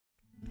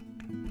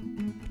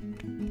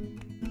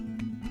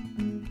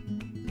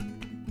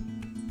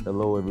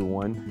Hello,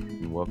 everyone,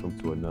 and welcome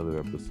to another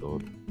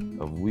episode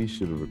of We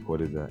Should Have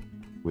Recorded That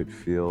with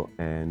Phil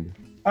and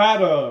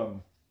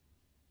Adam,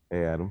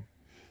 Hey, Adam.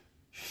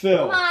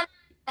 Phil,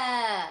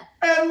 Monica.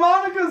 and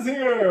Monica's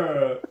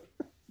here.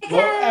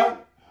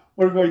 Well,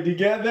 we're going to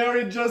get there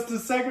in just a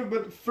second,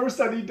 but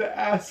first I need to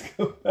ask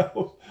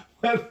about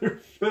whether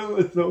Phil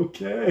is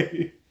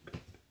okay.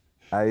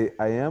 I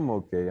am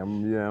okay. I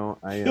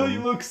Phil, am.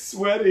 you look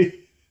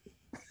sweaty.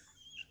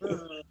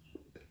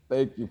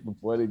 Thank you for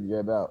pointing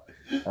that out.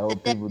 I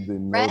hope people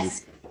didn't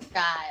notice. Rest,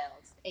 child.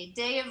 A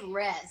day of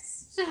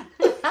rest.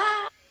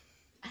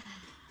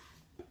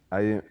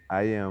 I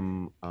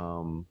am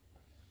on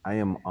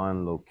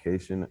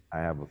location. I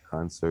have a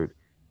concert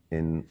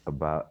in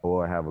about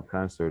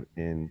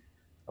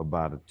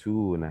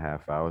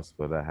 2.5 hours,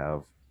 but I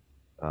have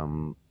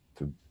to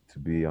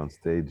be on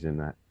stage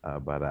in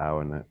about an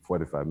hour and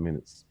 45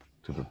 minutes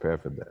to prepare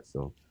for that.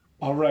 So,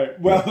 All right.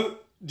 Well,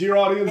 dear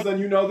audience, then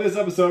you know this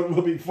episode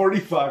will be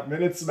 45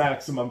 minutes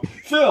maximum.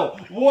 Phil,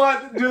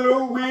 what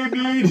do we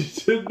need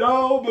to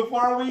know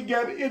before we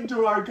get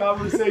into our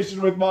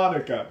conversation with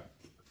Monica?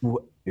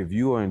 if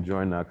you are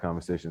enjoying our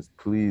conversations,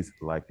 please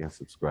like and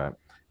subscribe.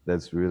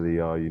 That's really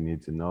all you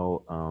need to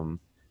know.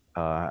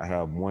 I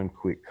have one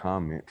quick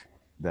comment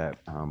that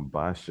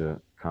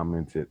Basha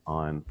commented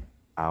on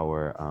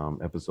our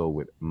episode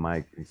with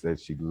Mike and said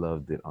she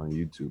loved it on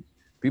YouTube.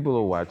 People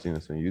are watching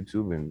us on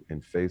YouTube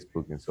and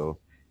Facebook, and so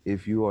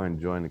if you are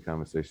enjoying the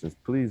conversations,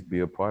 please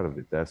be a part of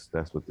it. That's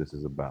what this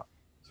is about.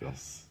 So.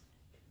 Yes.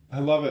 I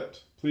love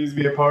it. Please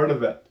be a part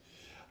of it.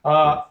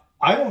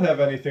 I don't have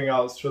anything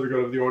else for the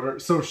good of the order,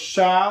 so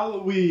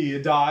shall we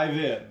dive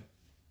in?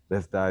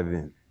 Let's dive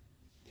in.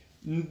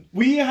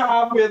 We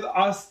have with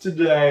us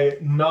today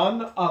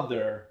none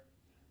other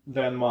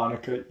than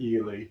Monica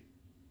Ely.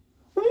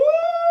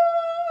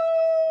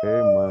 Hey,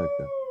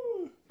 Monica.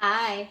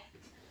 Hi.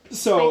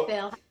 So,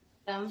 Hi,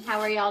 Phil. How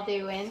are y'all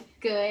doing?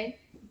 Good.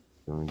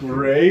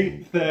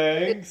 Great,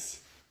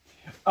 thanks.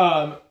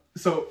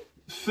 So,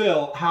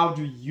 Phil, how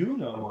do you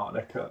know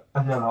Monica?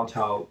 And then I'll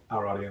tell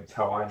our audience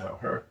how I know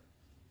her.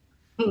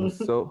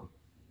 So,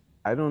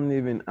 I'm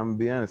gonna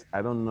be honest,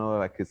 I don't know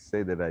if I could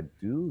say that I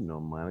do know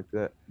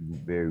Monica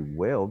very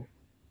well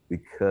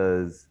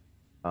because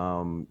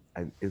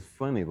it's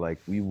funny,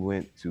 like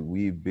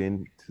we've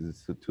been to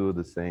two of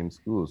the same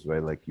schools,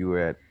 right? Like you were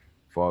at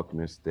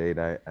Faulkner State,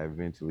 I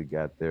eventually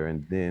got there,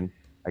 and then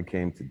I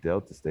came to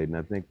Delta State, and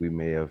I think we've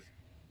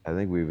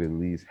at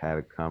least had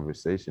a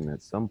conversation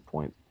at some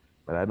point,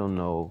 but I don't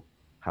know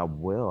how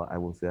well I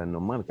will say I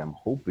know Monica. I'm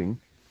hoping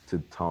to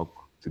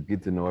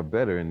get to know her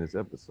better in this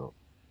episode.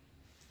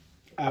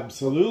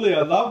 Absolutely,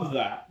 I love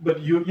that. But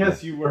you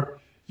missed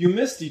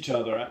each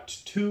other at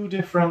two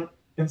different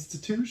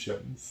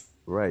institutions.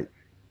 Right.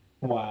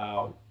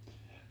 Wow.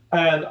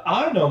 And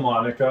I know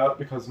Monica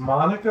because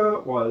Monica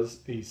was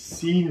a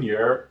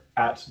senior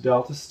at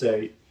Delta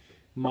State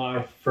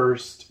my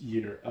first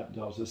year at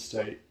Delta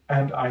State.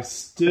 And I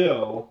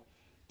still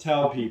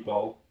tell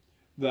people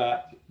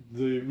that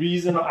the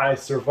reason I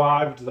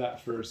survived that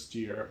first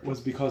year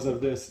was because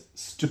of this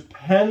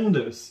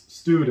stupendous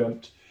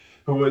student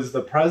who was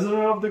the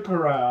president of the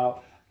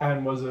chorale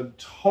and was a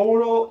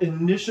total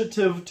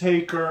initiative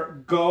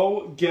taker,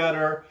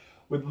 go-getter,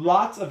 with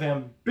lots of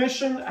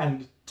ambition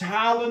and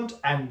talent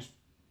and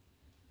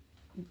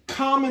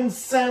common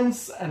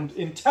sense and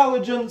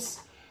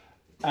intelligence.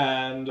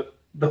 And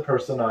the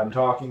person I'm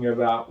talking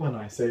about when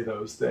I say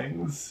those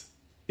things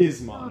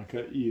is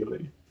Monica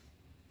Ely.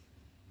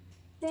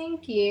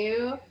 Thank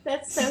you.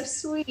 That's so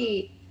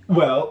sweet.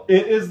 Well,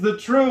 it is the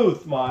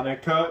truth,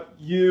 Monica.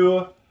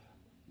 Well,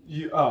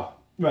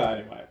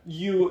 anyway,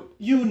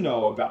 you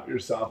know about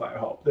yourself, I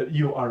hope, that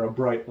you are a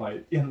bright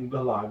light in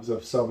the lives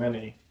of so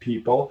many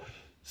people.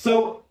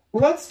 So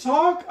let's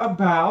talk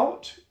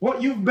about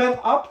what you've been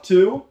up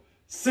to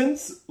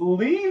since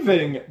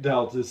leaving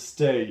Delta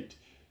State.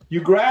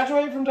 You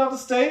graduate from Delta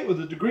State with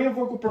a degree in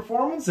vocal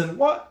performance, and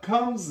what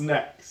comes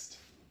next?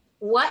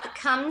 What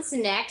comes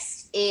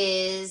next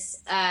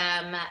is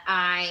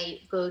I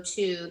go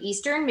to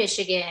Eastern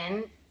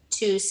Michigan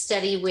to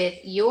study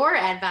with your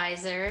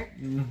advisor,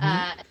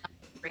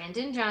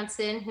 Brandon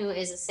Johnson, who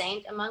is a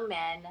saint among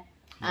men,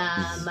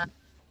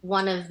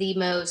 one of the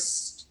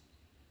most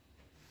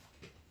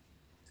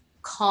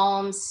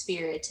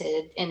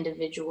calm-spirited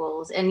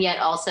individuals, and yet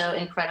also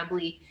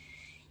incredibly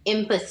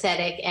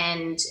empathetic,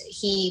 and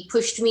he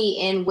pushed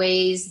me in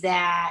ways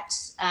that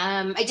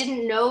I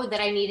didn't know that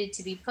I needed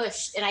to be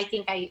pushed. And I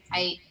think I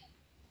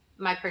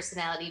my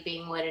personality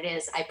being what it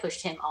is, I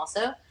pushed him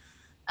also,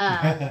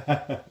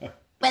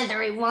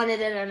 whether he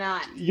wanted it or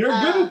not. You're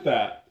good at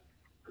that.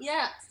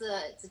 Yeah,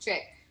 it's a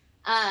trick.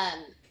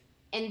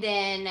 And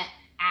then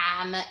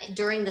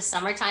during the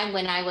summertime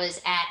when I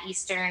was at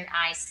Eastern,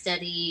 I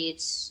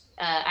studied.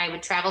 I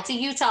would travel to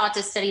Utah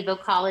to study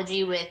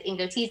vocology with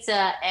Ingo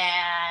Tietze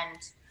and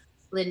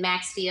Lynn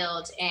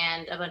Maxfield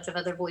and a bunch of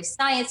other voice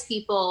science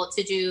people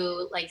to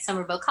do like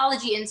Summer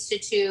Vocology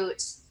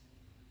Institute.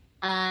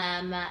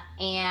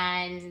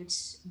 And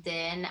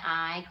then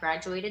I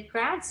graduated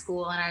grad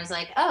school, and I was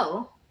like,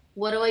 oh,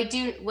 what do I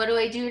do? What do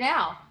I do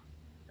now?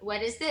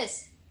 What is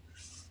this?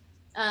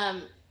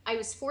 I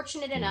was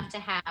fortunate enough to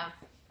have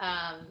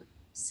um,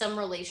 some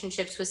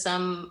relationships with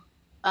some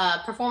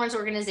performance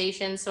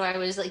organizations. So I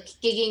was like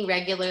gigging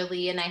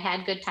regularly, and I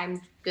had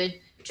good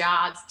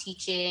jobs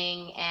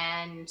teaching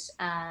and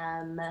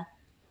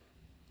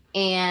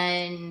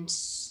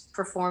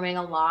performing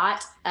a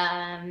lot.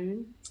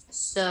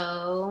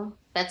 So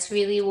that's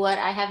really what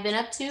I have been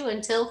up to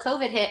until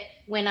COVID hit,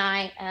 when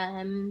I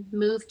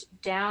moved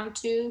down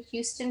to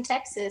Houston,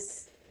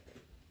 Texas.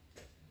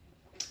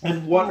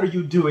 And what are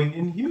you doing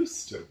in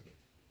Houston?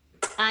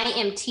 I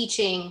am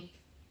teaching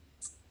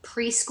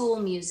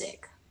preschool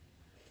music.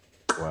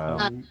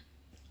 Wow.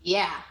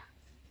 Yeah.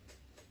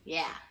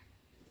 Yeah.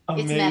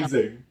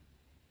 Amazing.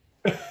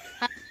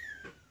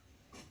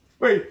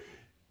 Wait,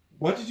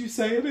 what did you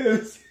say it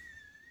is?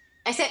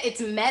 I said it's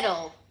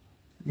metal.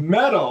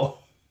 Metal.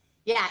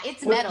 Yeah,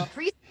 it's metal.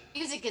 Preschool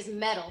music is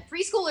metal.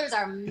 Preschoolers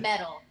are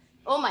metal.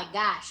 Oh my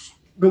gosh.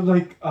 But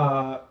like,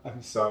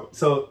 I'm so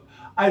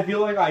I feel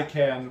like I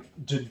can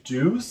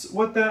deduce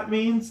what that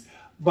means,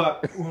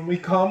 but when we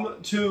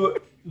come to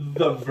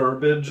the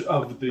verbiage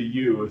of the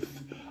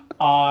youth,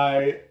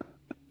 I'm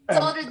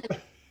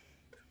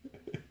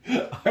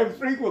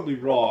frequently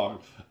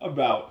wrong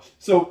about.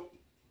 So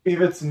if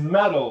it's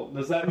metal,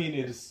 does that mean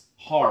it is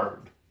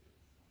hard?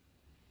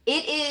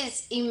 It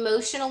is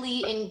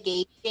emotionally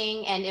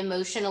engaging and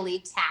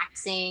emotionally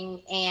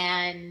taxing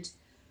and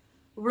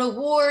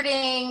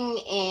rewarding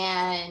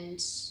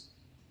and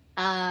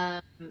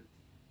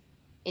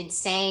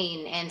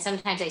insane. And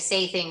sometimes I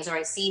say things or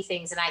I see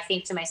things and I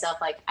think to myself,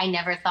 like, I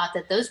never thought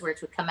that those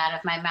words would come out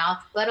of my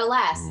mouth. But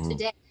alas,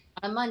 today,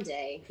 on a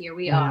Monday, here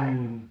we are.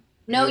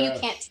 No, yes.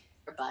 You can't take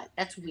your butt.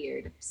 That's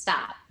weird.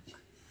 Stop.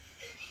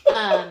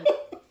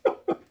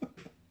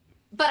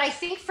 But I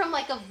think from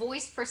like a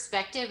voice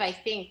perspective, I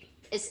think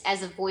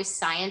as a voice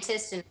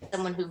scientist and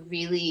someone who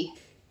really,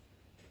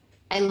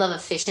 I love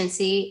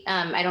efficiency.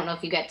 I don't know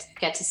if you get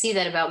to see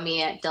that about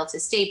me at Delta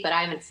State, but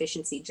I'm an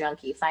efficiency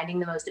junkie. Finding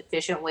the most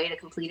efficient way to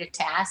complete a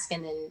task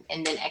and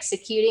then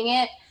executing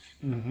it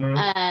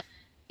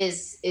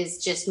is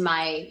just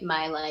my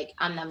like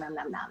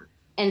nom.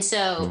 And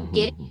so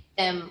getting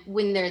them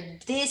when they're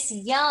this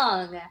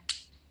young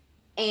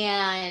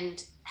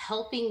and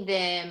helping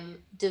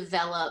them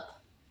develop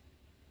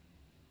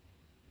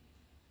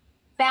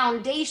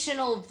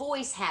foundational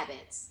voice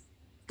habits,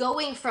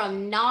 going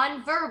from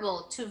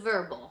nonverbal to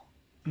verbal,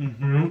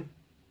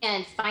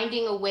 and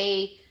finding a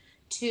way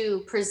to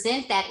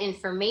present that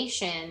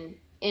information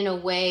in a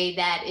way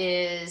that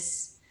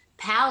is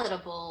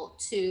palatable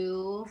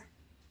to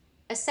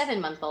a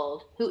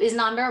 7-month-old who is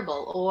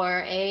nonverbal,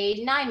 or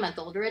a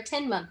 9-month-old, or a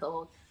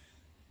 10-month-old.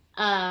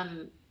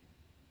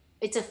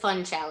 It's a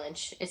fun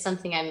challenge. It's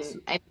something I'm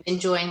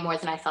enjoying more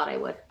than I thought I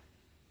would.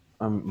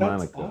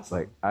 Monica,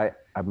 awesome. like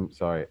I'm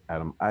sorry,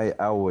 Adam. I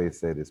always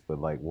say this, but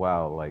like,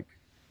 wow, like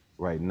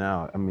right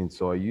now, I mean,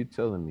 so are you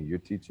telling me you're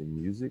teaching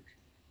music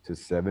to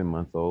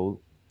 7-month-old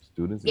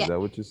students? Yeah. Is that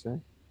what you're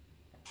saying?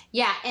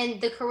 Yeah, and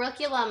the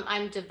curriculum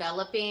I'm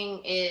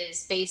developing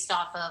is based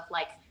off of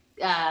like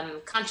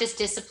conscious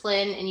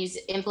discipline and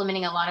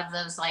implementing a lot of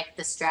those, like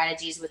the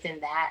strategies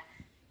within that.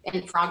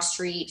 And Frog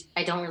Street,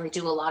 I don't really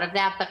do a lot of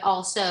that, but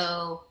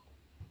also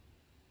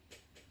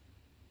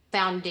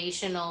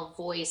foundational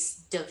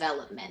voice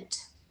development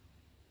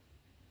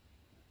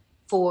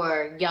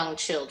for young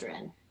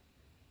children.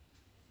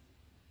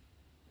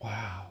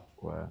 Wow.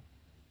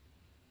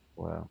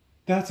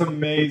 That's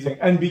amazing.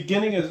 And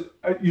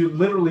you're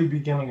literally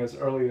beginning as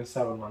early as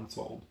 7 months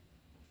old.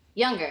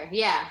 Younger,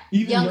 yeah.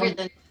 Even younger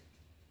than.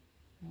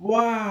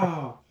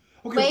 Wow.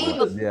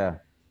 Okay.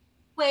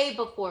 Way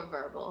before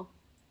verbal.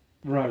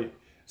 Right.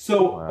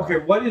 So, okay,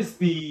 what is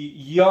the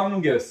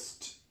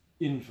youngest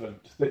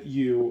infant that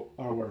you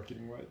are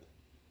working with?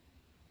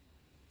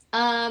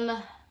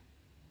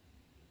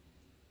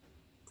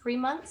 3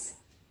 months.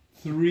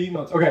 3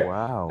 months. Okay.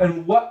 Wow.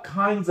 And what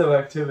kinds of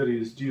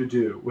activities do you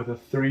do with a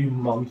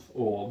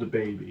 3-month-old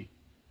baby?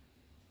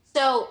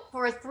 So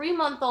for a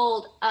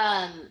 3-month-old,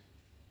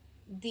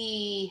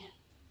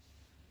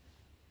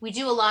 we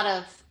do a lot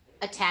of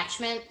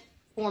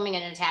forming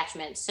an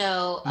attachment.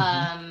 So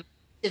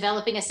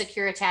developing a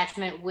secure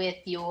attachment with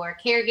your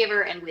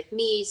caregiver and with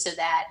me, so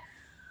that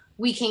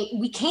we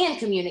can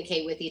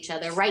communicate with each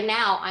other. Right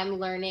now, I'm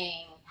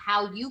learning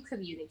how you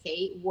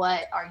communicate,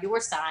 what are your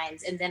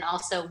signs, and then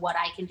also what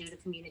I can do to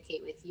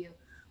communicate with you.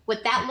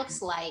 What that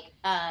looks like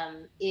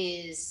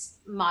is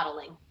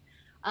modeling.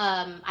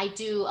 I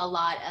do a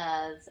lot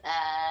of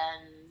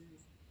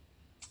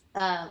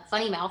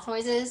funny mouth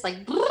noises,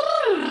 like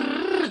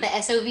the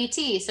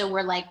SOVT. So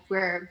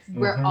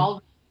we're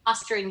all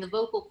posturing the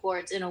vocal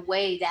cords in a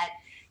way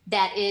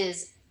that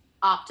is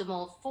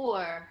optimal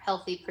for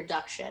healthy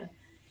production.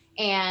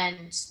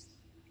 And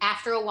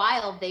after a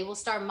while, they will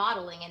start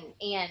modeling,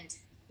 and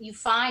you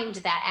find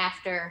that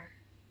after,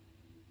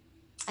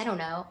 I don't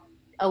know,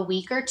 a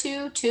week or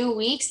 2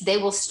 weeks, they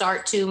will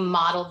start to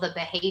model the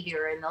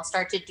behavior and they'll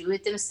start to do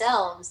it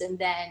themselves. And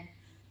then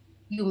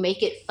you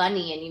make it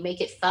funny and you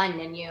make it fun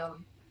and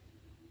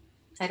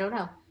I don't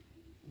know.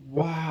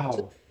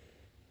 Wow.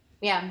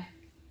 Yeah.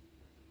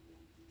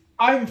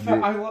 Yeah,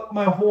 I love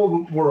my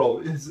whole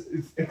world is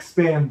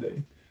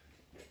expanding.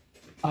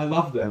 I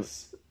love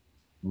this.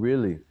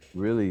 really,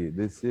 really,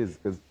 this is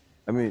because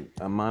I mean,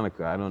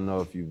 Monica, I don't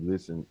know if you've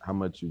listened, how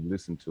much you've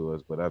listened to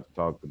us, but I've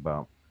talked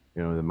about,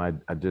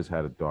 I just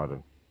had a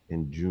daughter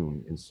in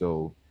June, and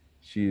so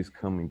she is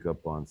coming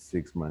up on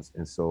 6 months,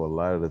 and so a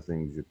lot of the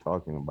things you're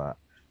talking about,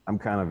 I'm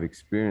kind of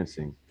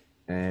experiencing,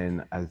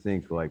 and I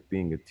think like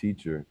being a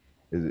teacher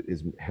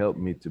is helped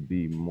me to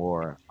be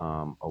more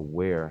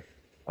aware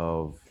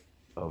of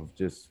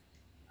just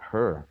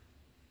her,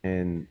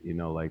 and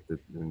like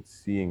and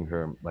seeing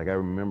her, like I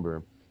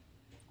remember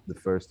the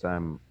first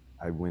time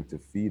I went to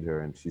feed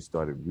her and she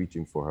started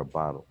reaching for her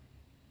bottle,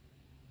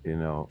 you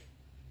know,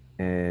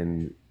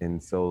 and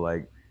so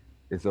like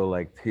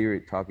here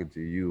talking to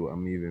you,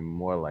 I'm even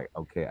more like,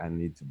 okay, I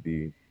need to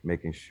be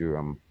making sure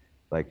I'm,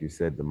 like you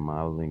said, the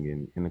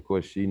modeling, and of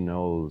course she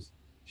knows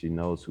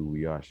who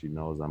we are. She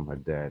knows I'm her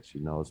dad. She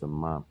knows her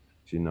mom.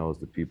 She knows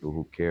the people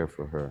who care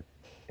for her.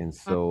 And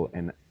so,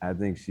 and I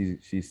think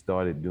she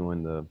started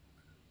doing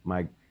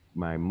my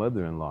my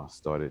mother-in-law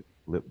started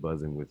lip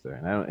buzzing with her,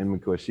 and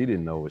of course she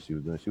didn't know what she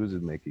was doing. She was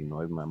just making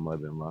noise, my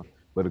mother-in-law.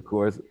 But of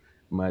course,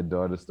 my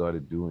daughter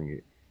started doing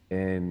it,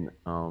 and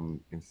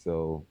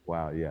so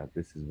wow, yeah,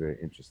 this is very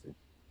interesting.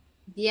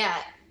 Yeah,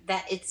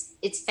 that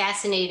it's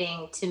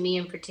fascinating to me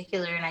in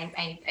particular, and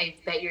I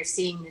bet you're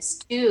seeing this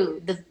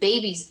too. The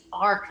babies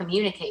are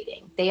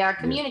communicating. They are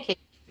Yeah.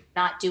 communicating,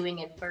 not doing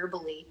it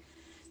verbally.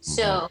 Hmm.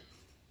 So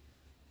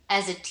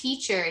as a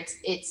teacher,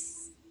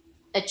 it's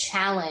a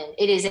challenge.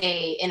 It is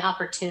an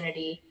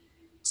opportunity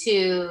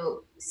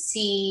to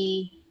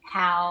see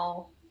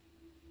how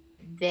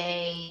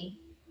they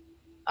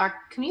are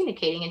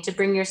communicating and to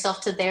bring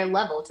yourself to their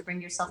level, to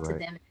bring yourself to Right.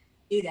 them as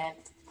a student.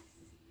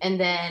 And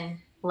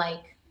then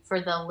like for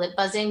the lip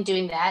buzzing,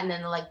 doing that, and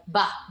then like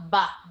ba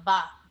ba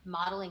ba,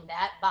 modeling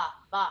that ba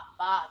ba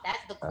ba. That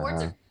the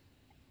chords Uh-huh. are,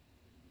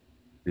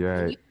 You're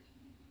and right.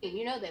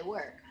 you know they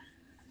work.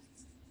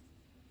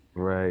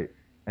 Right.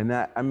 And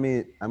that, I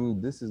mean,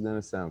 this is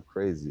gonna sound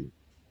crazy.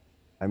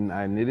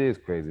 And it is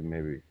crazy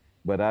maybe,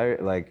 but I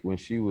like when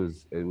she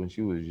was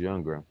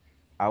younger,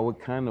 I would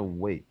kind of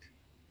wait,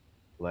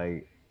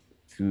 like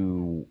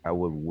I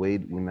would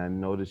wait when I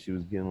noticed she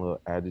was getting a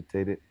little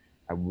agitated.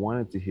 I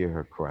wanted to hear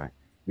her cry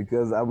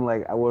because I'm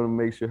like, I want to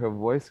make sure her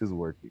voice is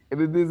working.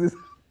 And it is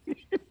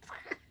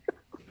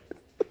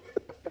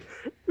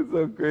it's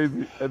so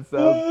crazy. It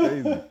sounds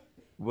crazy.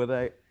 But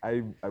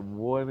I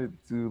wanted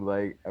to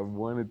like I'm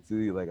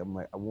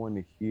like I want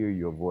to hear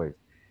your voice.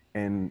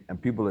 And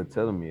people are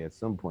telling me at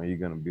some point you're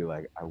gonna be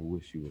like, I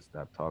wish you would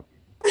stop talking.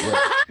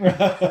 But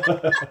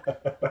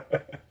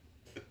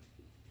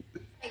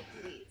Like,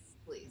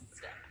 please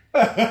stop.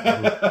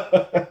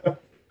 but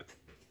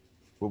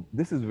Well,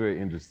 this is very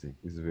interesting.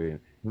 This is very.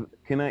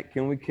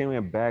 Can we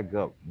back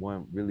up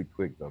one really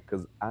quick though?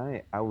 Because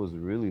I was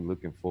really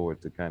looking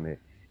forward to kind of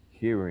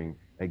hearing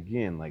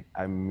again. Like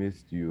I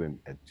missed you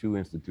at two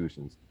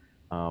institutions,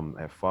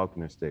 at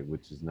Faulkner State,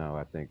 which is now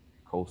I think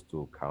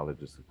Coastal College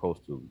or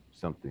Coastal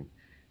something,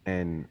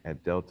 and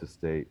at Delta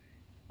State.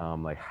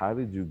 Like how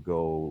did you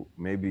go?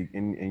 Maybe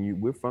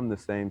and we're from the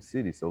same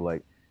city, so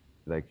like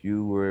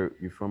you're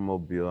from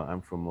Mobile,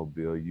 I'm from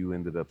Mobile. You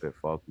ended up at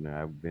Faulkner.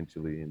 I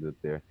eventually ended up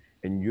there,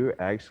 and you're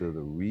actually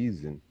the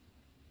reason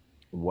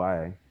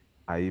why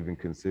I even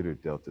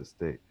considered Delta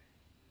State.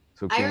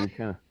 So I can remember we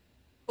kind of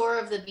a tour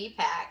of the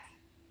BPAC.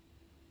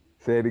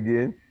 say it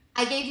again?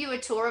 I gave you a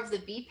tour of the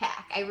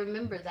BPAC. I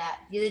remember that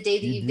the day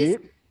that You you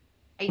visited. did?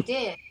 I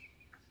did.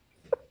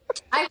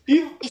 I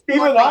Even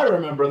I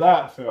remember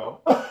that,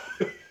 Phil.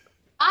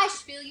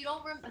 Asheville. You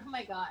don't remember? Oh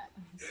my god.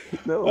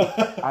 No,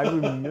 I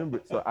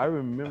remember. So I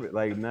remember,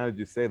 like now that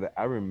you say that,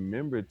 I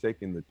remember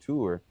taking the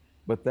tour,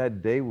 but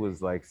that day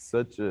was like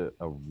such a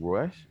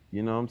rush.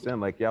 You know what I'm saying?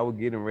 Like y'all were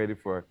getting ready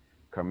for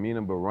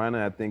Carmina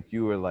Burana. I think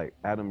you were like,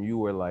 Adam, you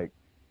were like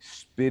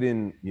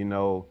spitting,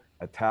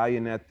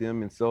 Italian at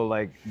them. And so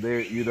like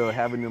they're,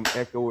 having them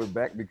echo it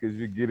back because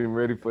you're getting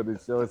ready for the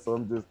show.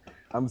 So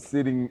I'm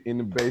sitting in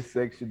the bass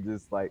section,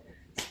 just like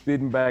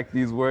spitting back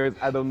these words.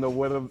 I don't know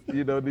what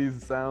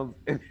these sounds.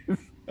 It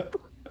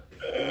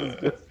was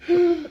just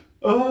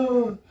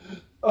oh,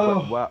 But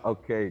oh. wow,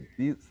 okay.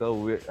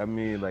 So I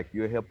mean, like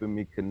you're helping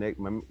me connect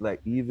like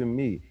even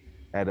me,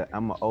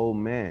 I'm an old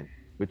man,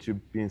 but you're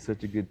being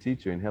such a good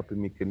teacher and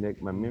helping me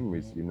connect my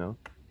memories.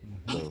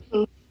 So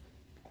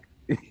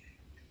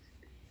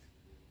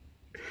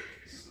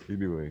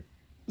anyway,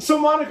 So,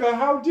 Monica,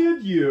 how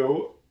did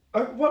you?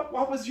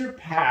 What was your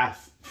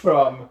path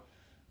from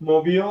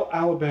Mobile,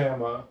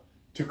 Alabama,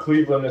 to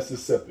Cleveland,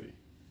 Mississippi?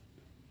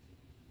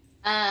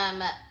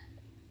 Um,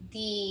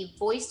 the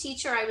voice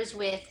teacher I was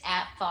with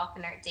at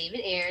Faulkner,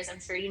 David Ayers. I'm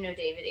sure you know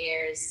David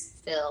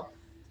Ayers, Phil.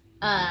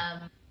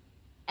 mhm. Um,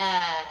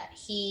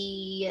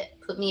 he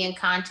put me in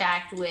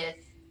contact with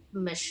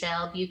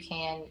Michelle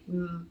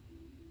Buchanan.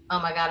 Oh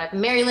my God,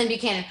 Mary Lynn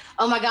Buchanan.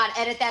 Oh my God,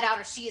 edit that out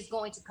or she is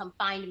going to come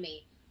find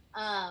me.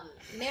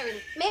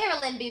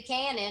 Marilyn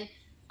Buchanan.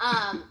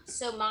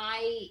 So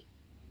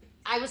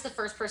I was the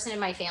first person in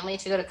my family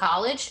to go to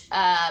college.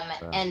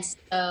 And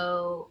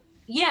so,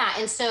 yeah.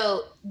 And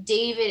so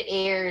David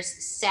Ayers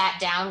sat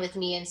down with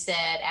me and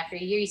said, after a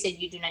year, he said,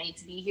 you do not need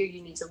to be here.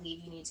 You need to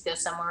leave. You need to go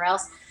somewhere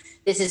else.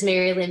 This is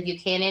Mary Lynn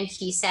Buchanan.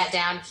 He sat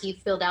down, he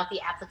filled out the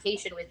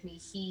application with me.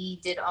 He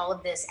did all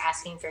of this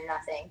asking for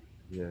nothing.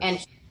 Yes.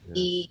 And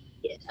he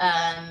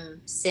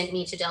sent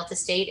me to Delta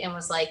State and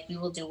was like, you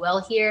will do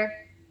well here.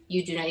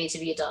 You do not need to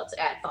be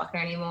at Faulkner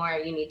anymore.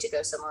 You need to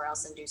go somewhere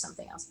else and do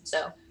something else.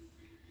 So,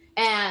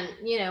 and,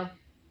 you know,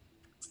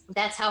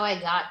 that's how I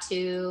got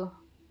to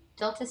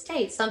Delta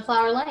State,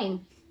 Sunflower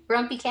Lane,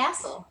 Grumpy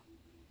Castle.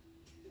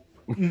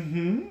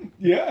 Mm-hmm.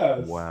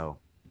 Yes. Wow.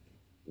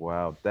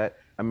 Wow. That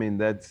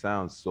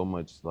sounds so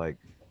much like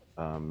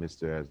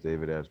Mr. Ayers,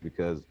 David Ayers,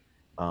 because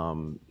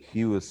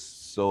he was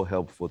so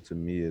helpful to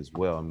me as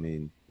well. I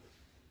mean,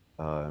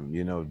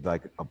 you know,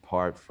 like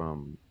apart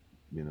from,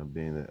 you know,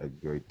 being a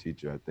great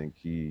teacher, I think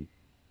he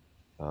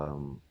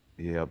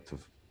helped to,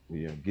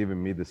 you know,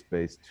 giving me the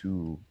space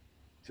to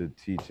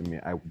teach me.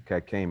 I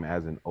came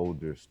as an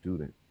older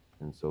student,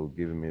 and so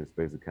giving me the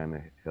space to kind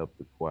of help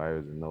the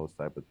choirs and those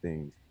type of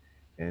things,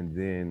 and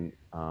then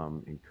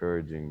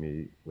encouraging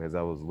me as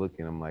I was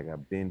looking. I'm like,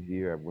 I've been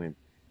here,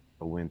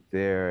 I went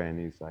there, and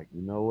he's like,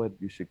 you know what,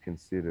 you should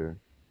consider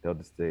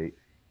Delta State,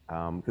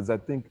 because I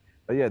think,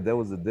 oh yeah,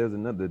 there's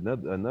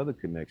another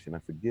connection. I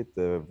forget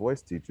the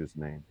voice teacher's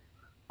name,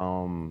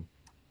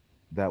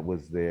 that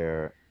was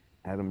there.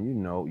 Adam, you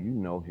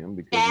know him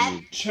because he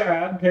was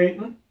Chad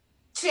Payton.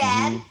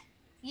 Chad,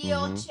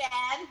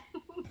 Chad.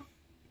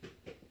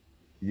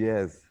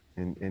 Yes,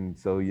 and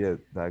so yeah,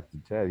 Dr.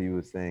 Chad, he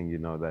was saying, you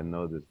know, that I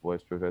know this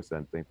voice professor.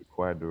 I think the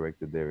choir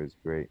director there is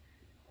great,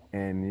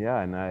 and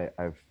yeah, and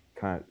I've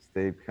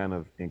stayed kind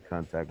of in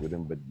contact with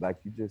him, but like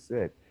you just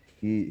said,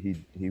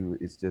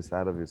 it's just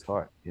out of his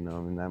heart, you know. I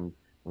mean, I'm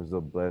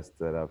so blessed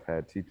that I've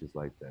had teachers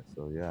like that.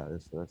 So yeah,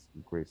 that's a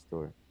great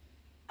story.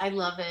 I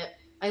love it.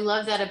 I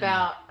love that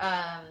about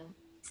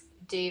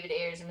David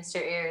Ayers and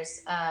Mr.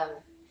 Ayers.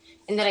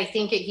 And that I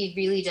think he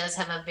really does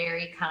have a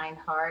very kind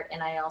heart.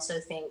 And I also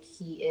think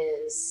he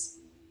is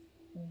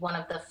one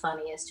of the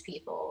funniest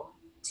people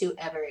to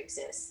ever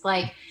exist.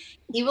 Like,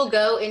 he will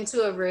go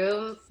into a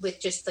room with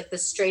just like the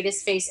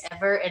straightest face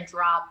ever and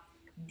drop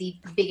the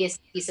biggest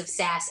piece of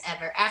sass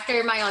ever.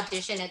 After my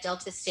audition at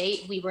Delta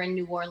State, we were in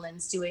New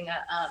Orleans doing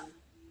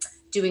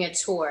a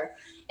tour.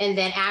 And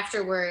then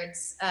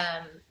afterwards,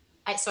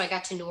 so I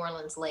got to New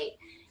Orleans late,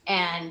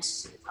 and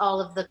all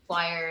of the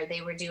choir,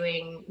 they were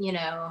doing, you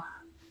know,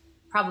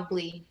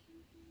 probably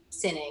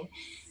sinning.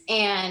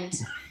 And,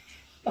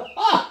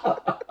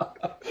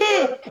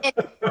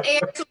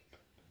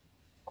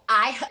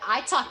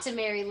 I talked to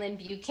Mary Lynn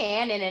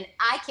Buchanan, and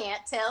I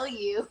can't tell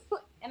you.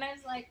 And I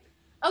was like,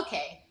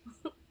 okay,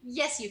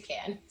 yes, you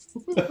can.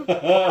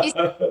 He's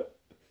a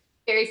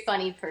very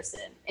funny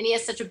person, and he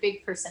has such a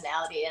big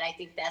personality. And I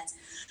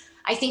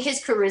think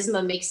his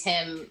charisma makes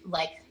him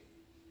like,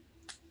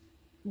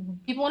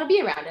 people want to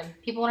be around him.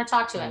 People want to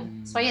talk to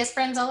him. That's why he has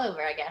friends all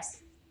over, I guess.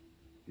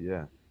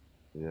 Yeah.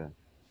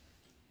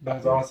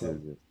 That's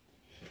awesome.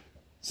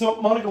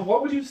 So, Monica,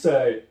 what would you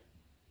say?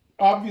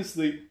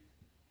 Obviously,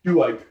 you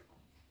like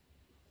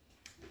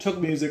took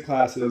music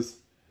classes,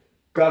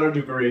 got a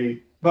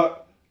degree,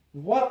 but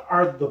what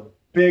are the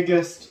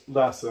biggest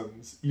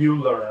lessons you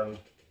learned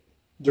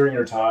during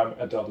your time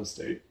at Delta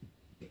State?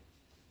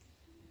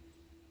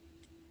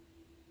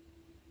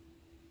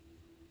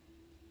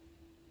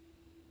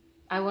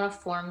 I want to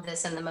form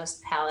this in the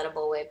most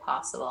palatable way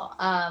possible.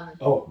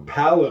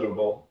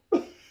 Palatable.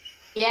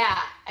 Yeah,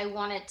 I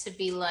want it to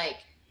be like,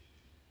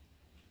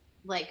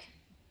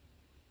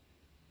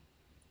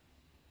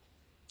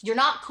 you're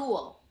not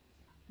cool.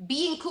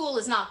 Being cool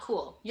is not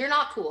cool. You're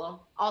not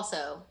cool.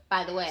 Also,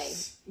 by the way,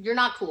 you're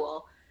not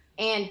cool.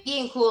 And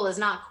being cool is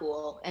not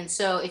cool. And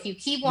so if you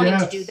keep wanting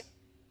to do that,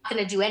 you're not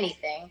going to do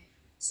anything.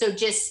 So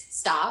just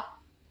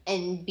stop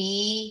and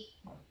be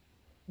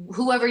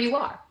whoever you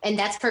are. And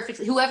that's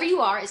perfectly, whoever you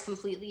are is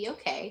completely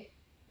okay.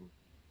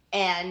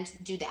 And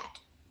do that.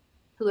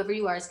 Whoever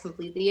you are is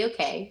completely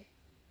okay,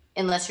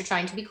 unless you're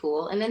trying to be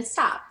cool, and then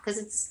stop, because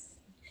it's,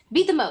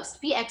 be the most,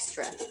 be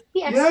extra.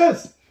 Be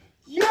extra.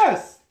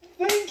 Yes,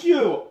 thank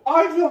you.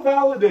 I feel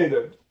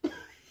validated.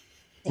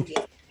 Thank you.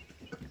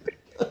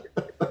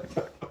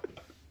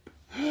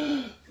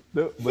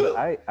 No, but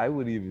I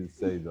would even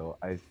say though,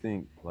 I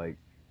think like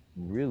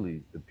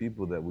really the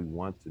people that we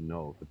want to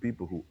know, the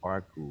people who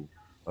are cool,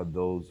 are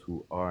those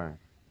who are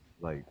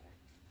like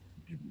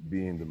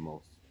being the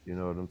most. You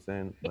know what I'm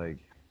saying? Like,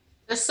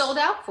 they're sold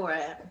out for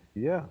it.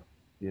 Yeah,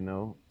 you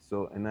know.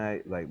 So, and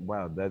I like,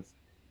 wow, I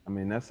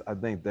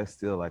think that's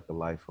still like a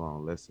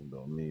lifelong lesson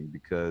though. I mean,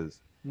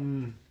 because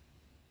man,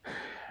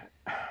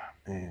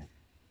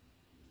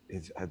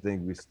 I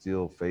think we're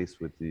still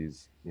faced with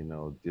these, you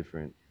know,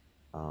 different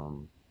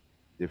um,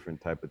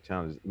 different type of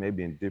challenges,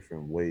 maybe in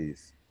different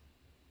ways.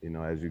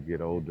 As you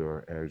get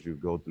older, as you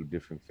go through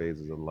different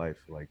phases of life,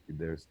 like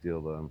there's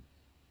still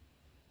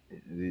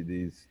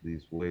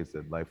these ways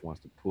that life wants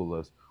to pull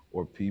us,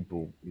 or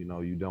people.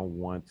 You don't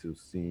want to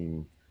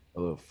seem a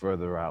little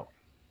further out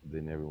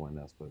than everyone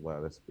else. But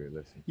wow, that's a great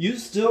lesson. You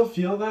still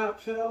feel that,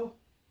 Phil?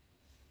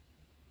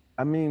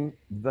 I mean,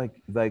 like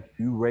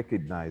you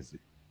recognize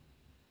it,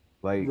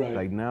 Right.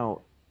 like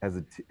now as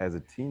a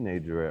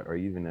teenager or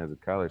even as a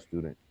college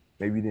student,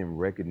 maybe you didn't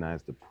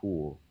recognize the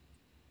pull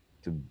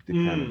to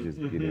kind of just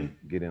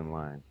Mm-hmm. get in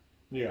line.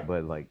 Yeah.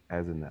 But like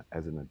as an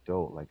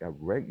adult, like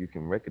you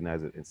can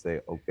recognize it and say,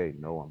 okay,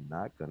 no, I'm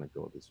not gonna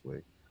go this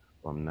way,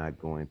 or I'm not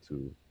going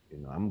to,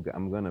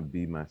 I'm gonna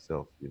be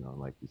myself,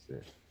 like you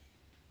said.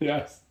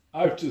 Yes.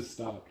 I've just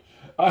stopped.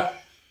 I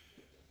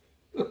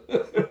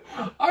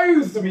I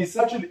used to be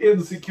such an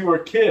insecure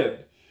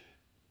kid.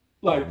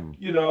 Like, Hmm.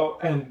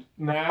 and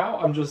now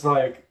I'm just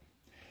like,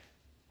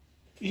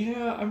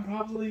 yeah, I'm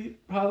probably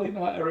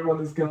not everyone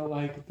is gonna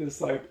like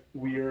this like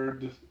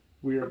weird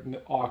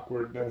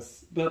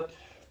awkwardness. But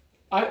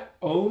I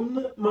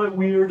own my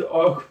weird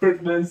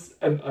awkwardness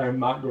and I'm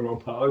not gonna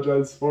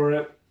apologize for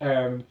it,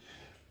 and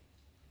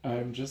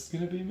I'm just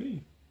gonna be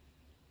me.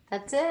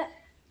 That's it.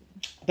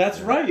 That's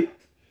Yeah. right.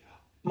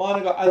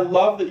 Monica, I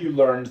love that you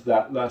learned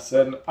that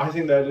lesson. I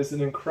think that is an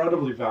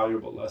incredibly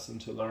valuable lesson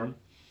to learn.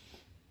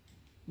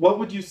 What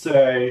would you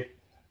say?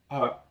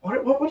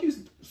 What would you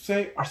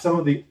say are some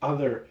of the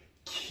other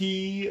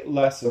key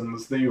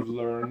lessons that you've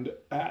learned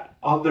at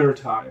other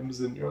times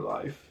in your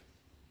life?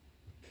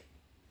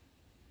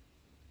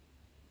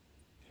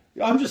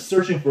 I'm just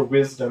searching for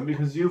wisdom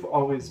because you've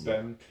always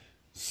been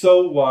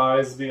so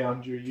wise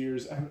beyond your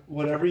years, and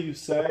whatever you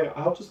say,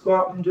 I'll just go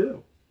out and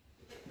do.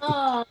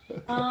 Oh,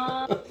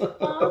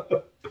 uh,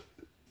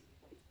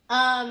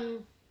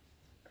 um,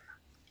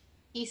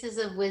 pieces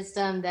of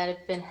wisdom that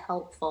have been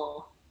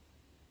helpful.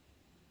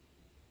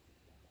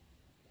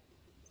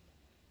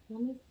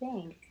 Let me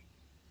think.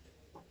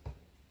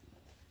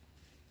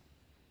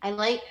 I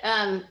like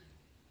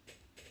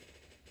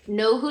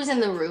know who's in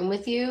the room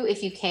with you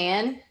if you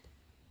can.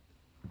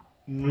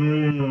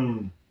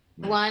 Mm,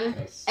 One,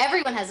 yes.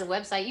 everyone has a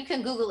website. You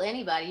can Google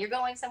anybody. You're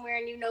going somewhere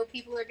and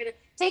people are gonna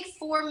take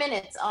 4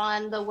 minutes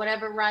on the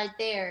whatever ride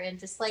there and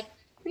just like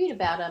read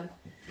about them,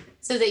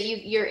 so that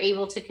you're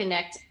able to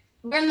connect.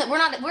 We're in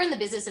the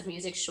business of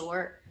music,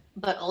 sure,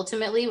 but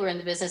ultimately we're in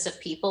the business of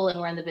people and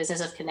we're in the business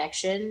of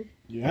connection.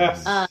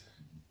 Yes.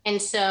 And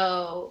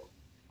so,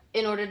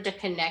 in order to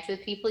connect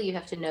with people, you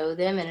have to know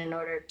them, and in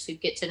order to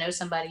get to know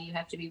somebody, you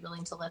have to be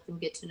willing to let them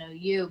get to know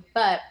you.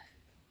 But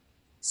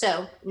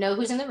so know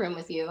who's in the room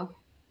with you,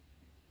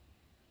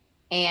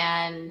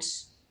 and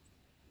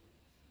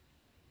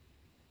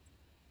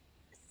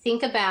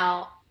think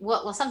about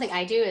well, something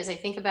I do is I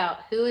think about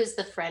who is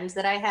the friends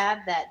that I have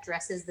that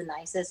dresses the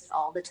nicest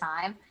all the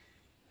time,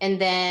 and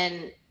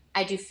then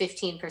I do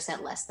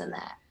 15% less than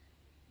that.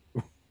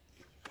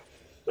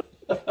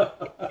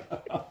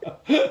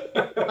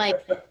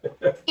 Like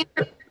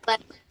less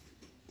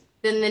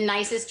than the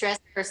nicest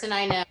dressed person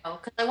I know,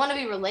 because I want to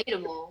be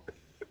relatable.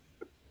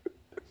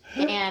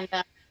 And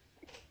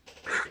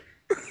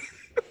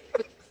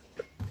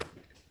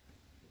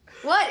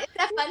what is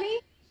that funny?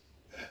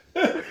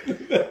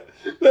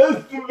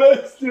 That's the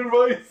best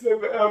advice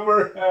I've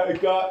ever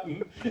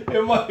gotten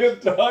in my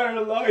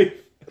entire life.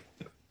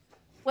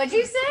 What'd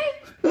you say?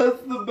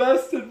 That's the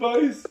best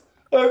advice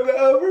I've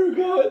ever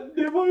gotten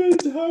in my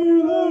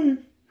entire life.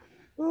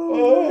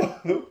 Oh man.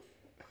 Oh.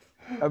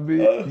 I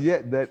mean, Uh, yeah,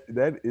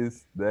 that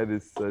is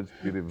such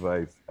good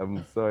advice.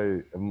 I'm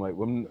sorry. I'm like,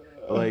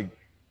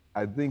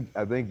 I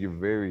think you're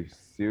very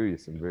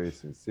serious and very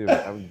sincere.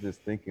 But I was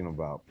just thinking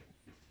about,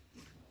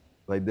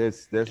 like,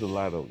 there's a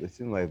lot of, it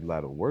seems like a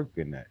lot of work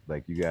in that.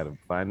 Like you got to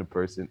find a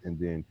person and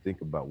then think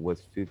about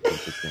what's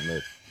 15%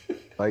 less.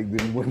 Like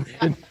then what?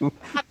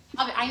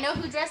 I know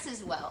who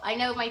dresses well. I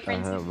know my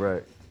friends who,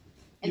 Right.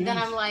 and then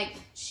yes. I'm like,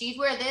 she'd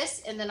wear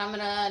this, and then I'm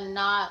gonna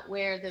not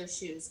wear those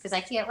shoes because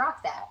I can't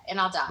rock that, and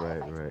I'll die if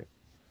Right. I do. Right.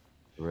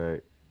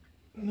 Right.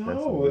 That's some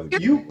No, really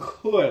good you advice.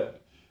 could,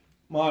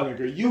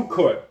 Monica, you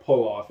could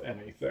pull off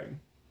anything.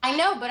 I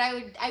know, but I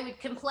would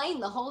complain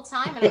the whole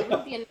time, and I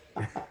wouldn't be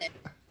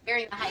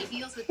wearing the high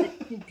heels with the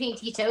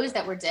pinky toes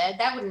that were dead.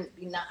 That wouldn't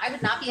be not. I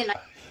would not be a nice.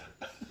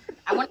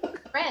 I want to be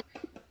a friend.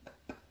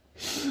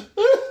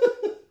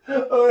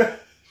 All right.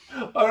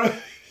 All right.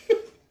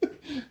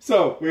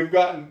 So we've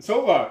gotten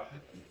so far.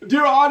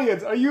 Dear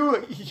audience, are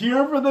you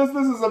here for this?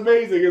 This is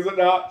amazing, is it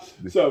not?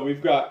 So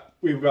we've got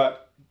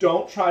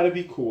don't try to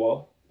be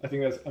cool. I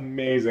think that's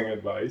amazing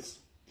advice.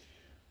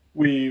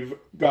 We've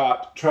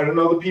got try to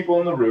know the people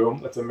in the room.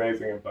 That's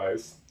amazing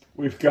advice.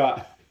 We've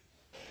got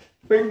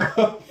think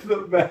of the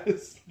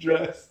best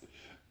dressed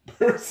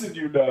person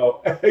you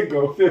know and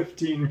go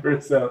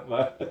 15%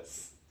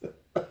 less.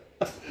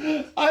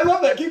 I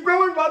love that. Keep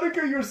going,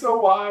 Monica. You're so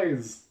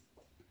wise.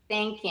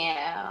 Thank you.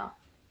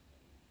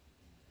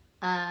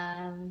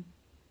 I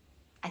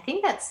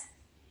think that's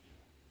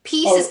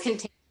peace Oh, is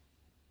contagious.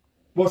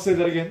 we'll say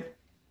that again.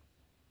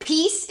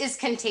 peace is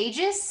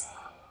contagious.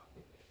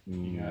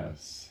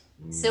 Yes.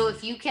 So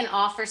if you can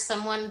offer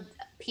someone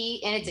peace,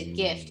 and it's a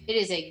gift, it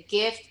is a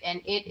gift, and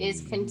it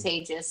is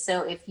contagious.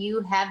 So if you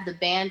have the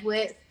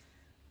bandwidth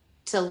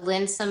to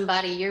lend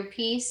somebody your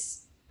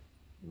peace,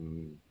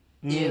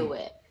 do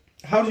it.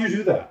 How do you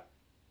do that?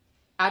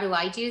 How do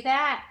I do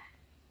that?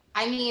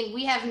 I mean,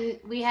 we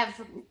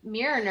have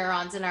mirror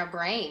neurons in our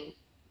brain,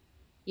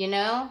 you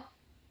know?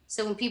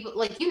 So when people,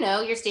 like, you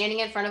know, you're standing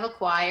in front of a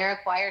choir,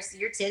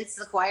 you're tense,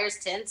 the choir's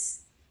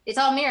tense. It's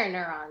all mirror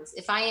neurons.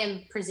 If I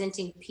am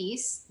presenting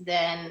peace,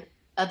 then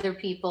other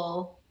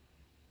people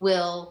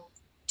will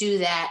do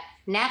that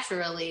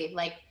naturally,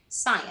 like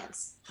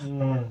science.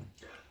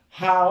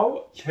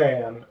 How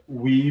can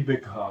we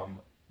become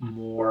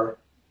more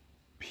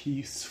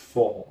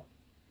peaceful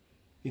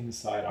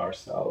inside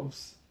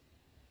ourselves?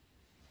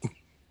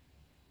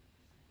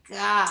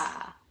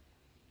 God.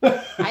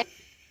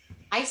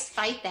 I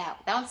fight that.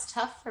 That was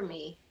tough for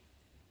me.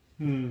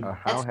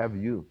 How have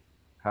you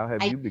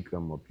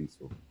become more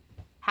peaceful?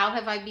 How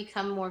have I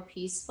become more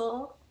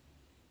peaceful?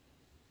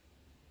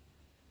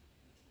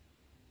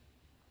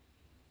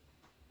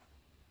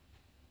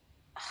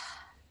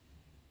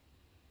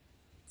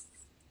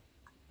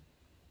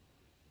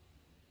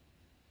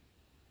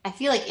 I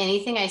feel like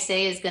anything I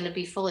say is going to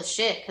be full of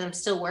shit because I'm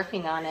still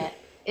working on it.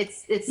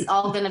 It's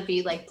all going to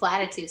be like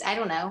platitudes. I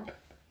don't know.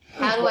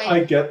 How do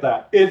I get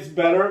that. It's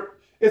better.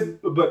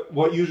 But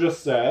what you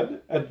just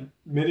said,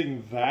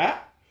 admitting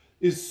that,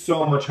 is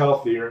so much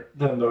healthier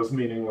than those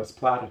meaningless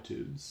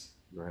platitudes.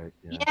 Right.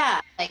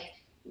 Yeah. Like,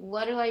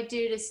 what do I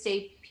do to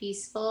stay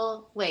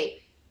peaceful?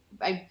 Wait,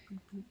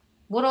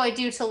 what do I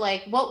do to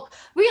like? What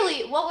would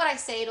I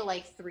say to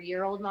like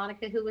 3-year-old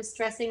Monica who was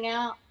stressing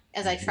out?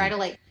 As I try to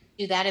like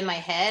do that in my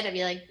head, I'd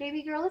be like,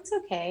 baby girl, it's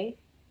okay.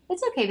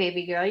 It's okay,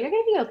 baby girl. You're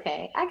gonna be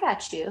okay. I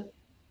got you.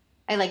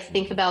 I like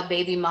think about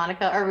baby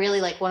Monica, or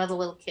really like one of the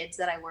little kids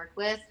that I work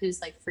with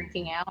who's like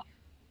freaking out.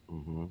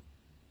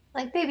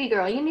 Like, baby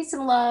girl, you need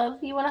some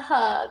love. You want a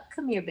hug?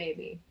 Come here,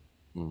 baby.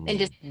 And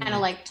just kind of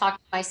like talk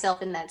to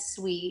myself in that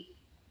sweet,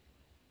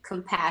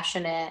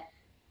 compassionate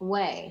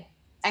way.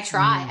 I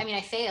try. I mean,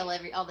 I fail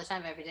all the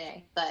time, every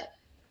day, but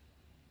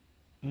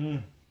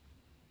I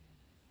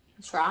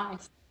try.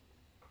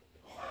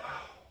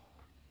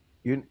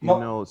 You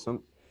know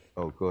some.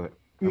 Oh, go ahead.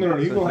 No,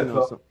 you go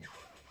ahead.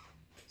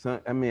 So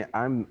I mean,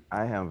 I'm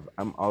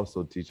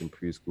also teaching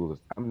preschoolers.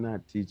 I'm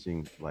not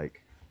teaching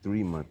like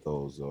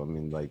 3-month-olds. So I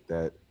mean, like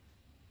that.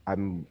 I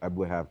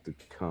would have to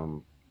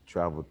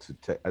travel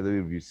to. I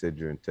believe you said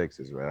you're in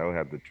Texas, right? I would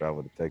have to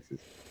travel to Texas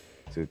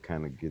to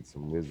kind of get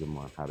some wisdom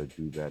on how to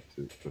do that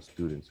for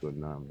students who are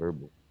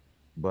nonverbal.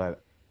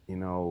 But you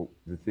know,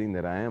 the thing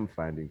that I am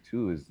finding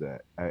too is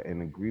that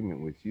in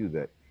agreement with you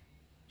that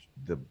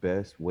the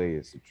best way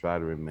is to try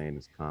to remain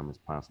as calm as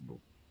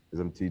possible. Because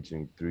I'm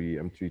teaching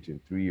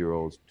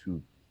 3-year-olds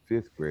to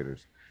 5th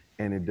graders,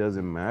 and it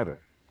doesn't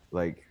matter.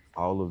 Like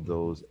all of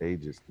those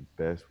ages, the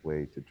best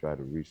way to try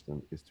to reach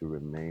them is to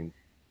remain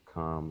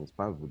calm as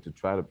possible. To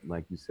try to,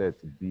 like you said,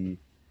 to be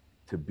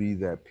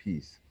that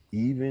peace,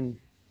 even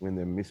when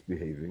they're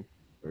misbehaving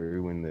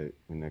or when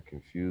they're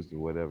confused or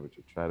whatever.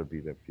 To try to be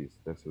that peace.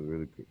 That's a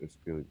really good. It's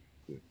really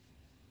good.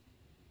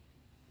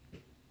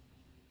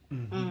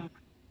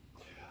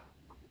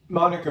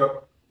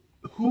 Monica,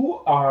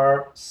 who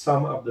are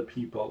some of the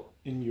people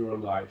in your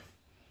life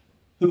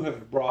who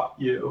have brought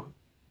you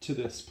to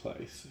this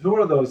place? Who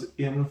are those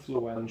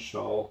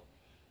influential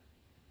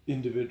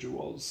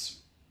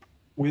individuals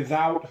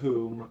without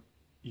whom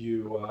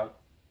you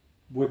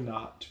would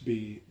not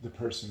be the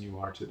person you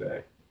are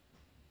today?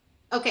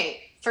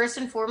 Okay, first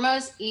and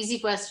foremost, easy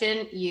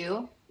question.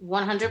 You,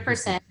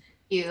 100%.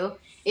 You.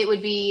 It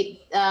would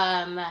be.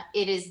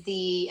 It is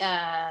the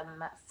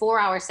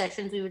 4-hour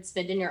sessions we would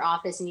spend in your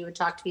office, and you would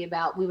talk to me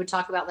about. We would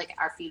talk about like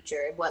our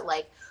future, what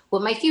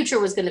my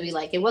future was going to be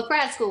like, and what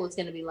grad school was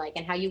going to be like,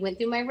 and how you went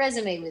through my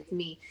resume with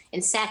me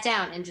and sat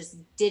down and just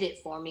did it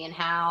for me, and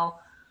how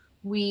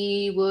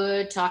we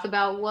would talk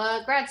about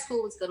what grad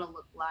school was going to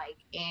look like,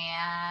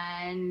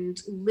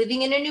 and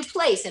living in a new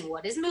place, and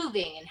what is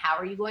moving, and how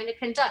are you going to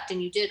conduct.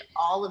 And you did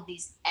all of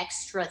these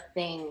extra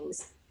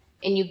things,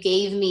 and you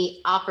gave me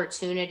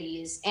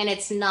opportunities. And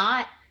it's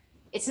not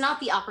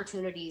the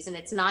opportunities, and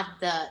it's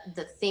not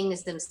the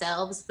things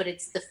themselves, but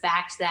it's the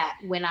fact that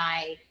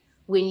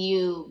when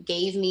you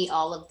gave me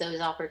all of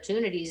those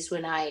opportunities,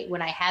 when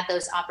I had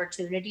those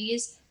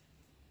opportunities,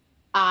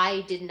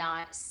 I did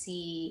not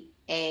see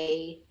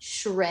a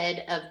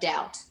shred of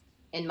doubt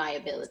in my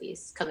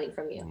abilities coming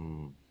from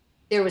you.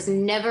 There was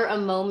never a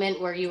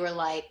moment where you were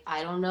like,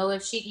 I don't know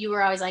if you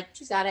were always like,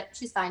 she's got it.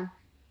 She's fine.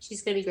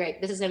 She's going to be great.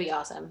 This is going to be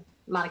awesome.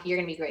 Monica, you're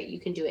going to be great. You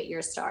can do it.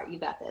 You're a star. You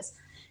got this.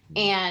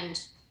 And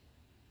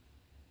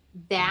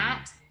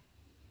that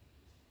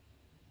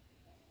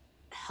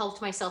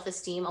helped my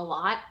self-esteem a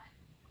lot.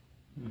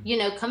 You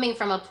know, coming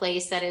from a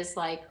place that is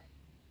like,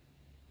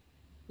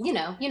 you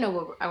know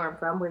where I'm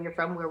from, where you're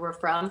from, where we're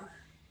from.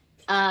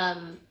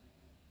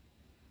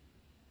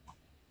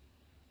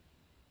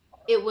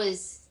 It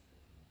was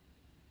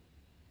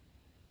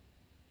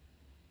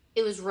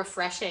it was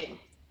refreshing.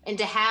 And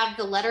to have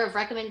the letter of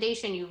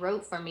recommendation you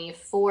wrote for me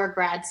for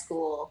grad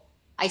school,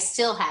 I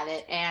still have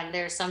it. And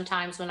there's some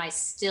times when I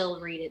still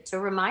read it to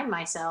remind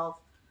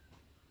myself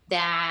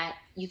that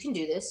you can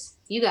do this.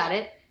 You got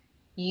it.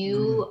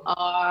 You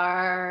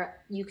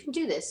can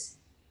do this.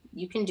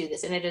 You can do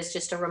this. And it is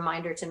just a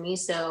reminder to me.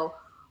 So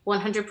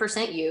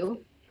 100%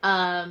 you.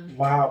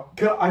 Wow.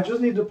 I just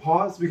need to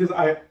pause because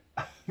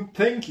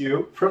thank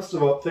you. First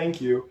of all,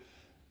 thank you.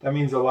 That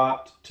means a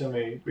lot to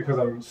me because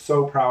I'm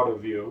so proud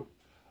of you.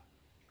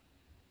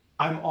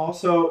 I'm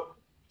also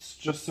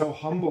just so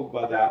humbled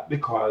by that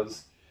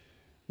because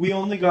we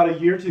only got a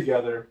year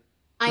together.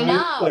 I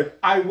know. Like,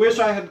 I wish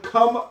I had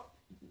come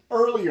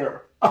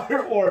earlier.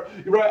 Or,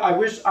 right, I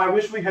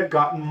wish we had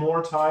gotten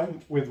more time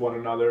with one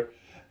another.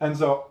 And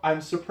so I'm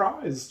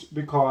surprised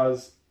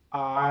because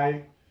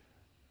I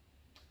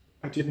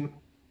didn't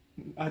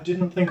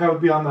think I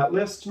would be on that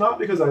list. Not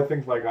because I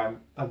think like I'm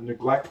a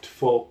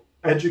neglectful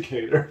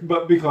educator,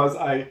 but because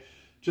I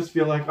just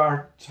feel like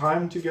our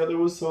time together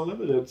was so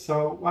limited.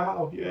 So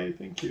wow, yay,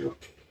 thank you.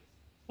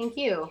 Thank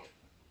you.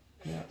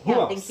 Yeah. Who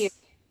else? Thank you.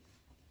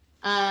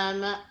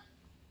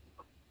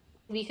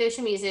 Miko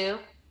Shimizu.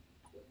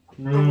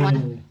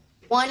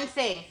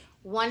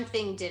 One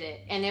thing did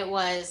it, and it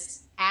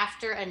was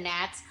after a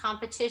Nats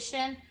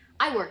competition.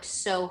 I worked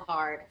so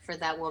hard for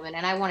that woman,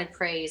 and I wanted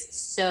praise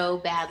so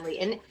badly.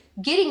 And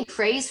getting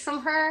praise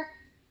from her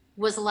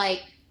was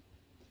like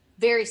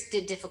very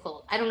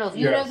difficult. I don't know if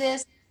you know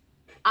this.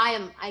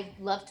 I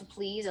love to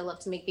please. I love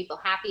to make people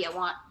happy.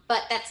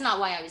 But that's not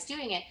why I was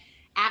doing it.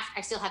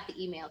 I still have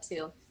the email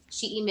too.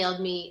 She emailed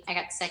me. I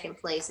got second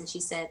place, and she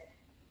said,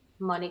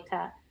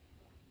 "Monica."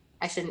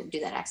 I shouldn't do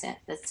that accent.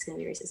 That's going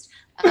to be racist.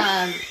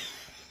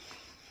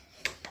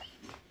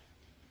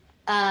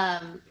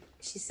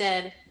 She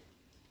said,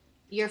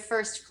 "You're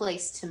first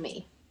place to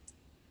me."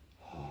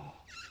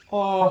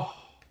 Oh.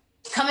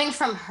 Coming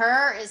from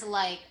her is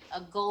like a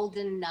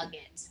golden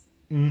nugget.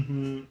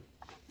 Mm-hmm.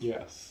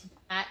 Yes.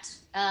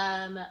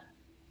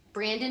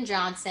 Brandon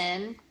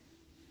Johnson,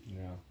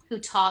 yeah, who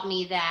taught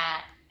me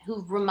that,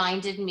 who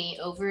reminded me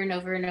over and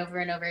over and over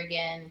and over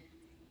again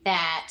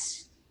that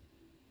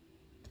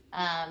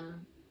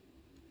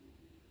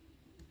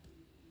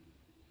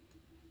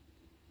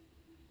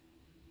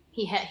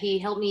he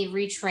helped me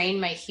retrain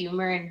my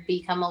humor and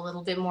become a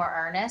little bit more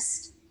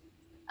earnest.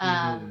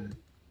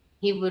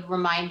 He would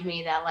remind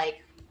me that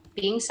like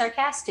being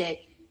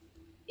sarcastic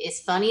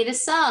is funny to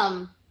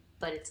some,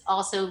 but it's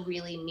also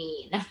really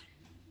mean.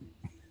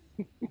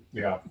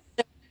 Yeah. So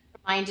it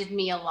reminded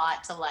me a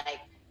lot to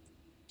like,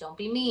 don't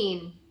be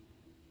mean,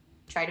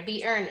 try to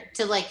be earnest,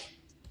 to like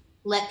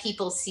let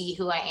people see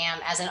who I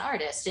am as an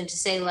artist, and to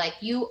say like,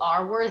 you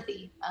are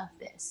worthy of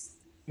this.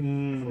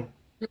 You're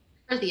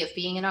worthy of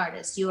being an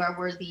artist. You are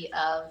worthy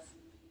of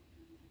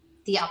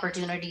the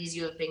opportunities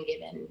you have been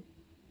given.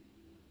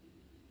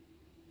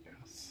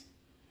 Yes.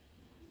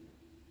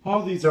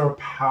 All these are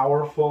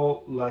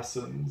powerful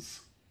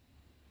lessons.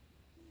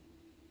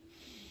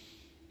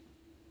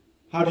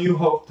 How do you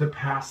hope to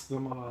pass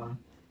them on?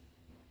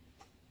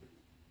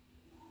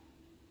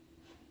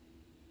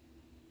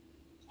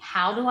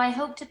 How do I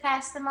hope to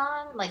pass them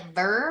on? Like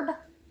verb?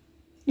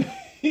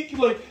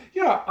 Like,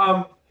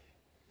 yeah,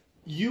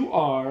 you've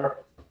already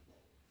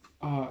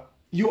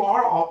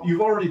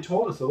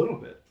told us a little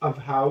bit of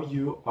how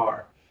you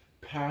are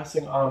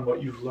passing on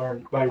what you've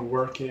learned by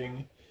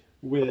working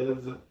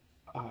with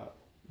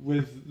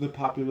the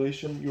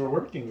population you're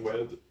working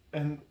with,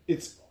 and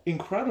it's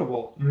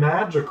incredible,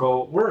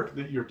 magical work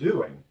that you're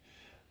doing.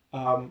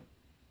 What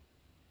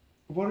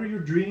are your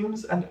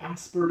dreams and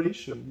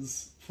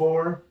aspirations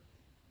for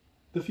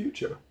the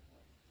future?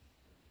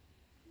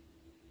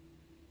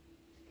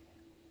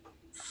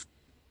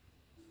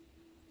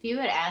 If you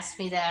had asked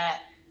me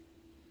that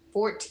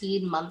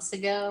 14 months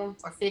ago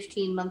or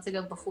 15 months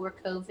ago before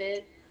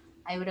COVID,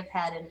 I would have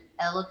had an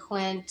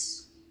eloquent,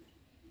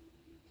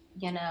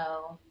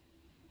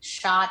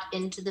 shot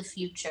into the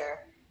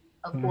future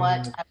of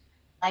what I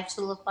would like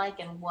to look like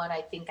and what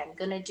I think I'm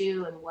going to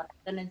do and what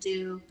I'm going to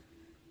do.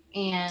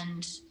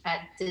 And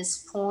at this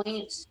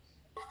point,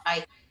 I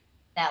think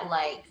that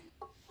like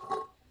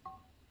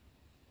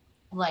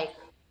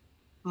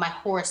my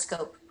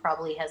horoscope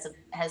probably has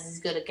as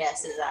good a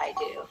guess as I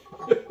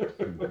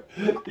do.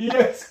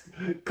 Yes,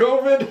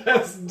 COVID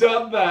has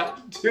done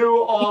that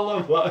to all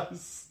of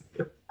us.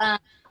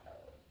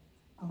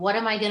 What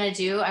am I going to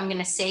do? I'm going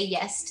to say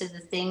yes to the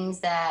things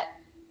that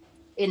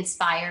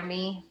inspire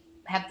me,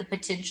 have the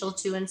potential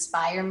to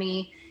inspire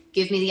me,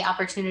 give me the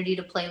opportunity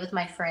to play with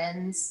my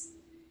friends,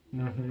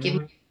 give me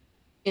the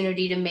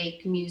opportunity to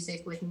make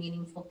music with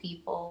meaningful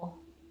people.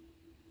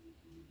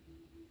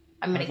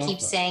 I'm going to keep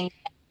saying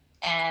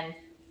that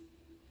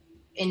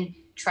and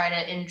try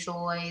to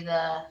enjoy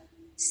the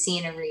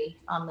scenery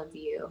on the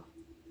view.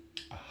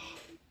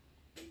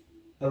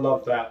 I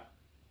love that.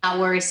 Not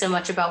worry so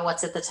much about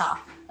what's at the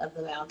top of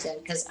the mountain,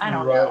 because I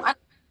don't know.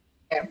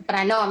 But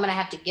I know I'm going to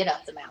have to get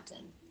up the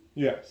mountain.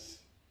 Yes.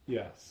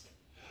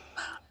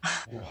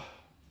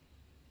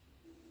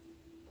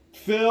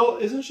 Phil,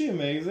 isn't she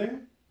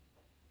amazing?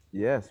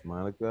 Yes,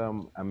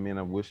 Monica. I mean,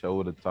 I wish I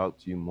would have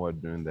talked to you more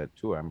during that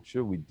tour. I'm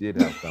sure we did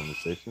have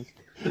conversations.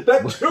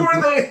 That tour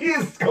that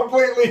he's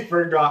completely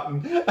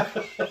forgotten.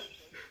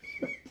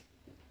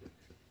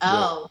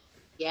 Oh,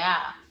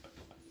 yeah.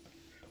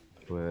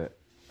 But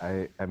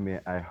I mean,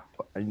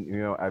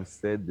 I've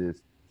said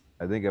this.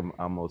 I think I'm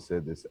almost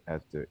said this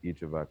after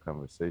each of our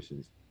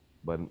conversations.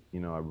 But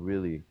I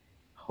really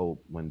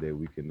hope one day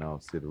we can all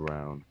sit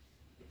around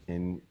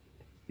and,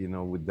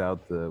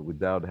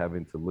 without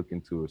having to look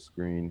into a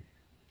screen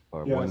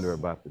or wonder Yes.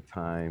 about the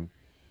time,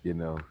 you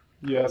know,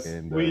 Yes.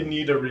 and We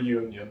need a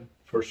reunion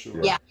for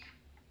sure. Yeah.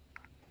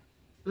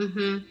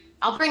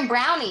 I'll bring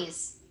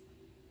brownies.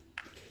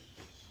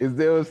 Is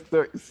there a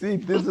story? See,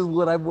 this is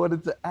what I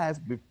wanted to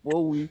ask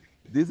before we.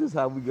 This is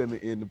how we're gonna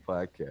end the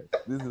podcast.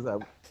 This is how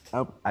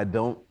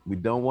we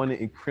don't want to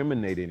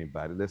incriminate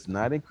anybody. Let's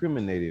not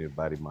incriminate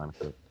anybody,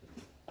 Monica.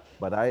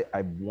 But I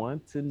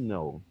want to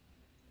know,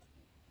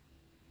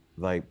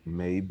 like,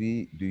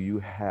 maybe do you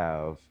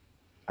have?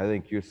 I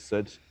think you're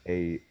such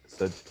a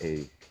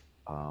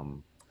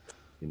um,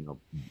 you know,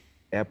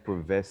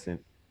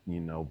 effervescent,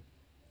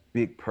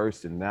 big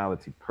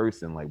personality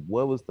person. Like,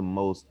 what was the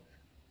most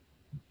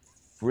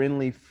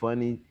friendly,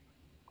 funny,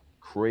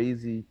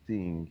 crazy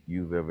thing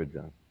you've ever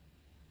done?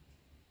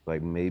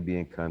 Like maybe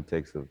in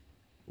context of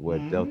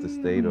what Delta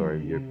State or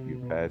your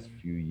past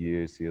few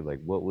years here.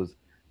 Like what was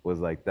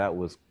like that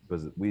was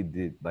we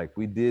did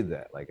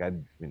that. Like I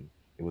mean,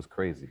 it was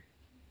crazy.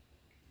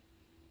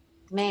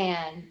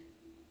 Man.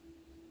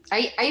 Are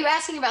you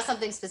asking about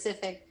something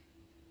specific?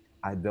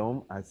 I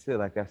said,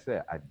 like I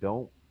said, I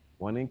don't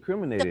want to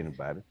incriminate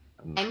anybody.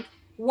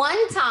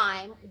 One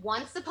time,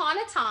 once upon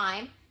a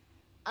time,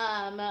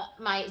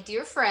 my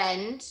dear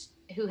friend,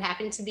 who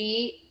happened to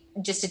be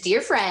just a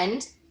dear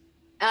friend,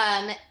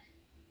 a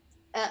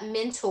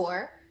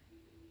mentor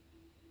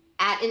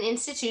at an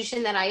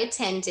institution that I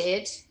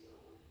attended,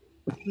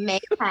 may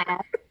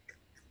have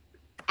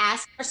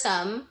asked for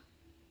some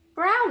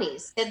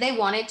brownies. Said they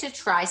wanted to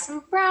try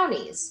some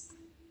brownies,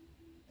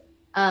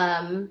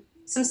 some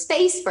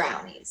space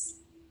brownies,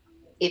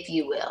 if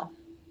you will,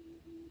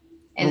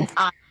 and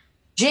I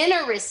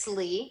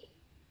generously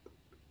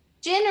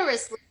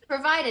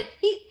provided.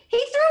 He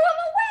threw them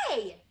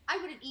away. I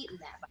would have eaten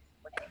that, by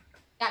the way.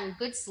 Gotten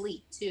good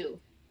sleep too.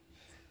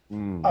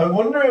 I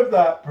wonder if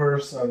that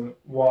person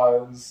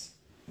was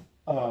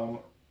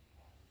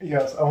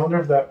yes, I wonder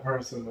if that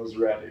person was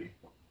ready.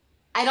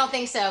 I don't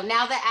think so.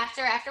 Now that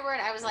afterward,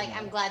 I was like,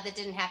 I'm glad that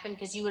didn't happen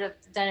because you would have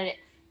done it.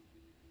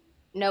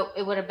 No,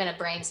 it would have been a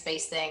brain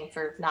space thing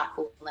for not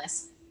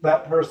coolness.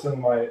 That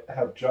person might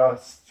have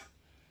just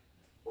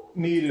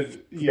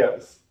needed,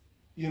 yes.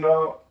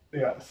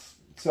 Yes.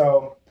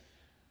 So,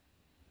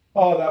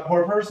 that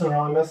poor person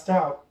really missed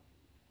out.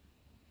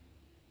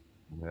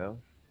 Well,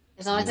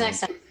 there's always the next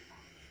time.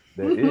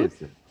 There is.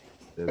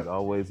 There's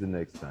always the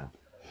next time.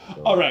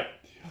 So. All right.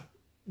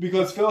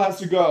 Because Phil has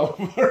to go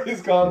for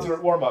his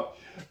concert warm-up.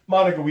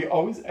 Monica, we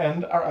always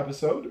end our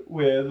episode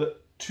with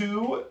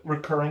 2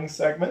 recurring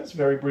segments,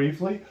 very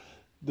briefly.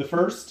 The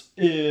first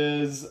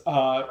is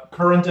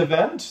current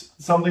event,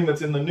 something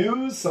that's in the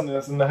news, something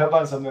that's in the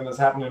headlines, something that's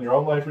happened in your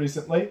own life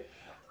recently.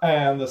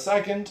 And the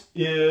second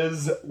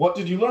is, what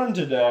did you learn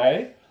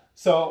today?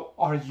 So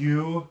are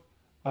you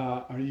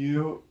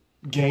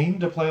game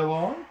to play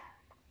along?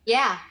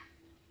 Yeah.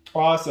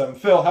 Awesome.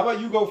 Phil, how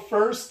about you go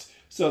first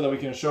so that we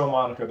can show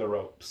Monica the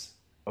ropes?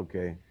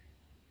 Okay.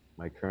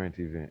 My current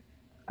event.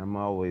 I'm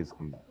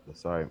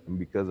sorry,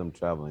 because I'm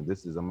traveling.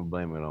 I'm gonna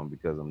blame it on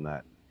because I'm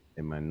not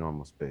in my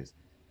normal space.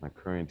 My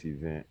current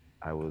event,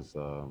 I was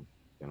gonna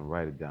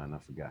write it down, I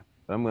forgot.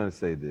 But I'm gonna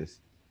say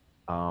this.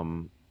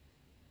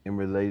 And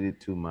related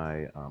to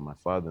my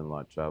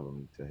father-in-law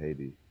traveling to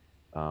Haiti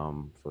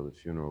for the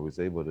funeral, was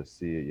able to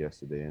see it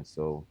yesterday, and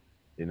so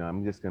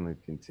I'm just gonna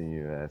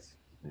continue to ask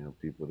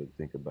people to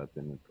think about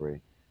them and pray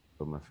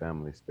for my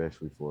family,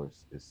 especially for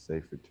his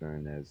safe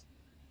return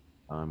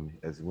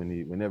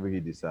whenever he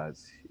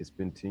decides. It's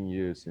been 10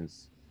 years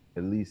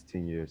at least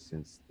 10 years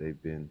since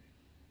they've been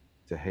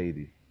to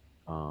Haiti,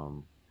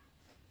 and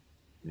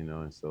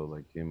so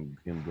like him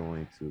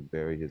going to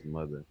bury his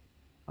mother.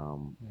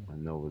 I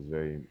know it was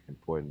very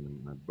important.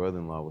 And my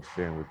brother-in-law was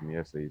sharing with me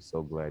yesterday. He's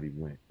so glad he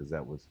went because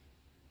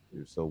he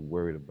was so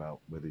worried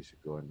about whether he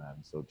should go or not.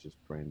 And so just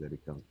praying that he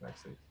comes back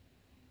safe.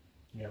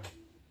 Yeah.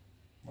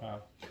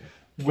 Wow.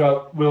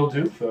 Well, will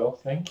do, Phil.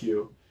 Thank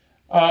you.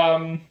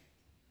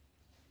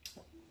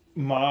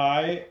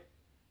 My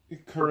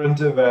current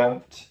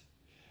event,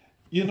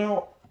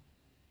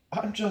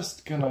 I'm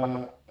just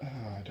gonna,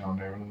 I don't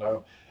even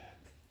know.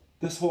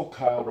 This whole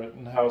Kyle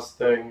Rittenhouse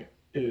thing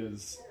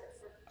is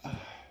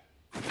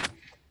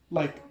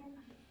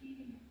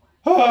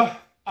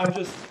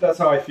that's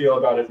how I feel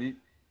about it. You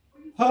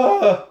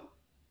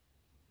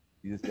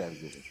just gotta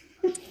get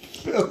it.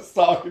 Phil's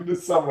talking to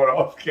someone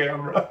off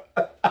camera.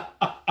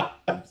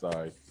 I'm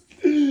sorry.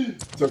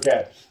 It's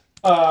okay.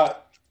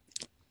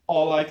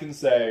 All I can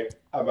say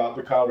about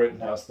the Kyle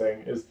Rittenhouse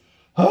thing is,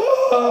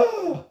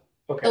 okay.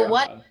 The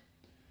what?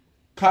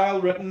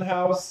 Kyle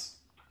Rittenhouse.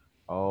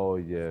 Oh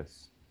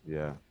yes,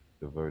 yeah,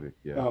 the verdict.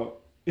 Yeah. Oh,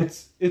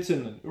 it's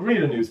in the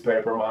read a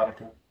newspaper,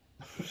 Monica.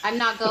 I'm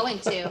not going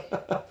to.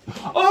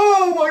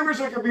 Oh, I wish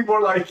I could be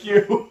more like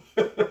you.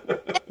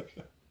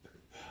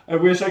 I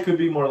wish I could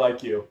be more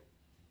like you.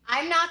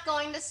 I'm not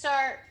going to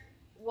start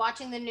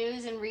watching the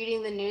news and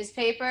reading the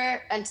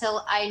newspaper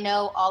until I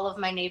know all of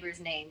my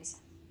neighbors' names.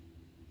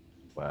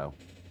 Wow.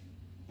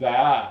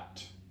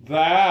 That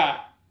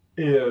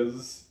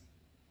is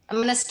I'm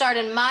going to start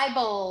in my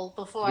bowl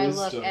before I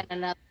Wisdom. look at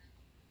another.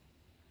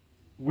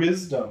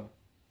 wisdom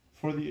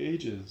for the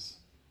ages.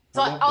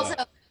 So I love also,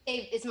 that.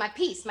 it's my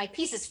peace. My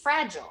peace is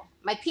fragile.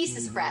 My peace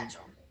is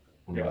fragile.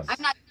 Yes.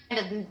 I'm not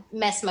trying to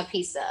mess my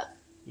peace up.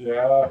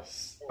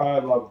 Yes, I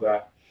love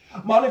that.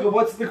 Monica,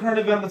 what's the current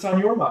event that's on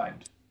your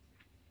mind?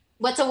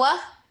 What's a what?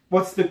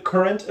 What's the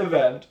current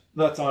event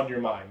that's on your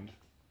mind?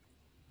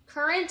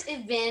 Current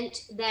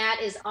event that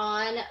is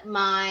on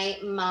my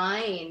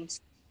mind.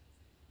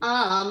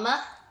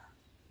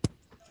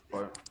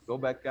 Or go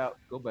back out.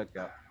 Go back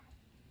out.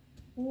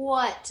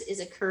 What is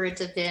a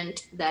current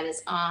event that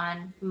is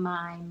on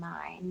my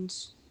mind?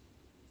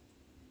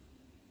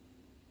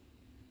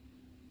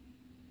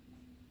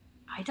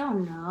 I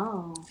don't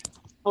know.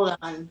 Hold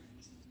on.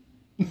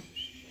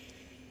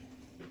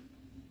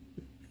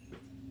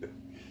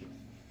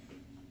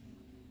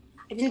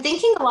 I've been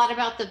thinking a lot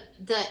about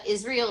the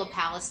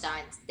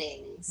Israel-Palestine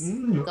things.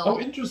 Oh,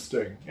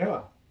 interesting.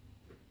 Yeah.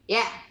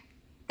 Yeah,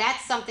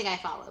 that's something I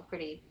follow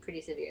pretty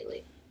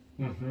severely,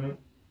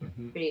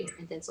 pretty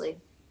intensely.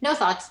 No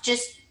thoughts,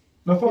 just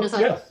No thoughts? No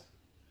thoughts. Yes.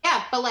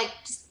 yeah. But like,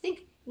 just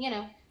think,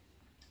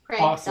 pray.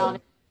 Awesome.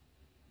 God.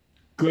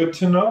 Good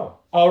to know.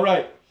 All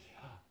right.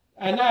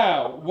 And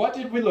now, what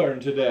did we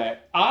learn today?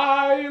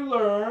 I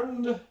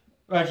learned...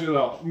 Actually,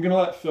 no. I'm going to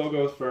let Phil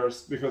go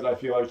first because I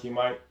feel like he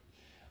might...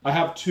 I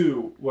have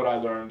two, what I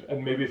learned.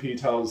 And maybe if he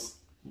tells...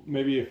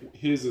 Maybe if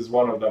his is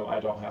one of them, I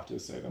don't have to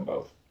say them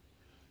both.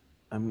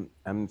 So I'm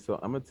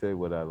gonna tell you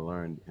what I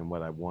learned and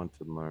what I want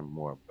to learn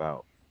more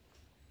about.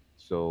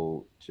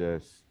 So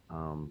just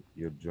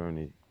your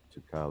journey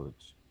to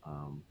college,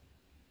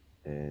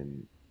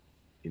 and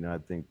I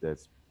think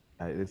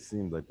it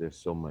seems like there's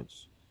so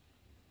much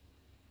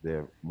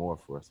there more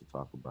for us to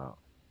talk about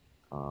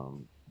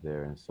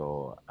there, and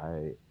so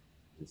I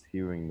was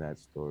hearing that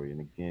story, and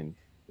again,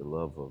 the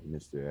love of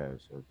Mr.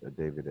 Ash or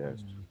David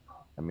Ash.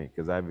 I mean,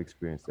 because I've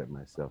experienced that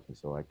myself, and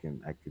so I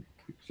could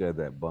share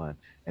that bond.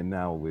 And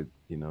now with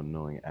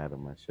knowing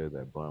Adam, I share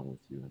that bond with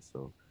you, and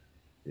so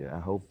yeah, I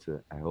hope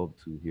to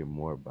hear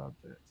more about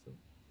that. So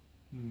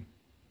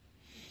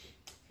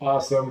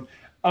Awesome.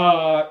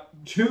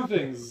 Two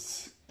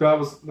things. That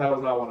was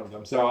not one of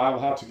them. So I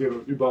will have to give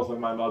you both of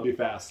mine. I'll be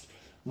fast.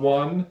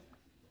 One,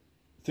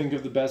 think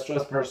of the best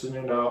dressed person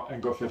you know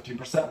and go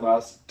 15%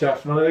 less.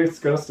 Definitely, it's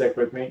gonna stick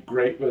with me.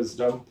 Great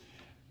wisdom.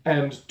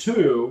 And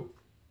two,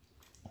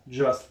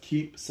 just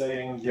keep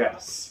saying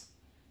yes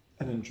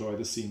and enjoy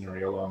the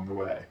scenery along the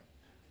way.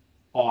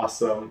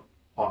 Awesome,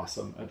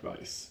 awesome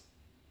advice.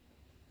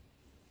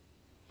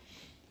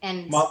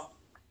 And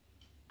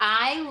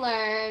I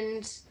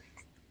learned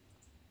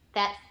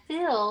that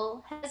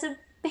Phil has a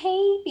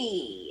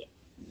baby.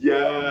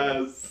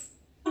 Yes.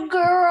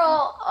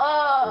 Girl,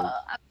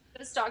 I'm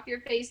gonna stalk your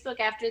Facebook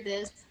after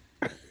this.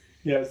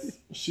 Yes,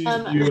 she's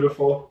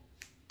beautiful.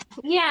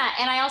 Yeah,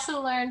 and I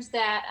also learned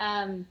that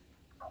I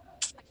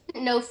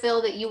didn't know, Phil,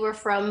 that you were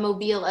from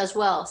Mobile as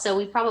well. So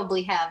we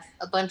probably have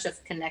a bunch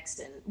of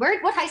connection.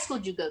 What high school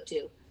did you go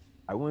to?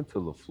 I went to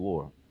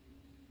LaFleur.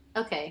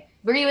 Okay.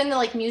 Were you into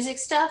like music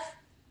stuff?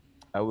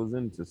 I was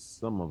into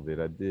some of it.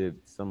 I did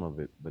some of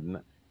it, but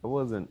not. I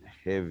wasn't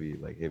heavy,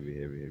 like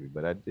heavy.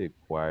 But I did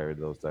choir,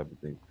 those type of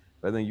things.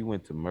 But I think you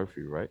went to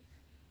Murphy, right?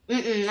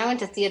 I went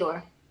to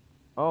Theodore.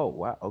 Oh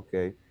wow,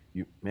 okay.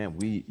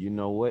 You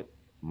know what,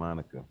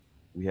 Monica?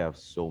 We have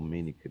so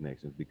many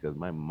connections because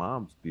my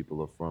mom's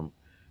people are from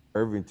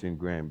Irvington,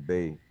 Grand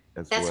Bay.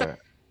 That's where. Right.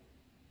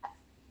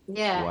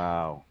 Yeah.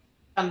 Wow.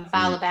 From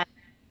Alabama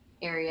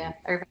area,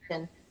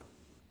 Irvington.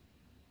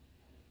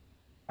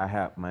 I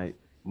have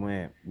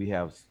we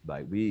have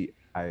like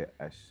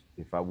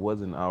if I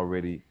wasn't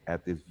already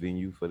at this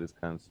venue for this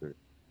concert,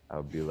 I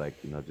would be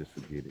like, just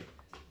forget it.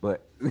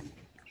 But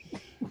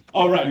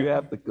all right, you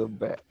have to come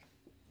back.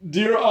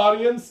 Dear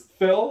audience,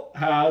 Phil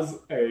has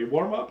a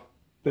warm-up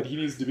that he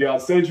needs to be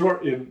on stage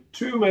for in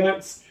 2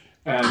 minutes,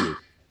 and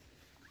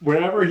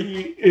wherever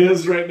he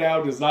is right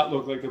now does not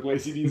look like the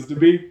place he needs to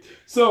be.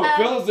 So,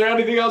 Phil, is there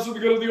anything else for the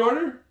good of the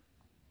order?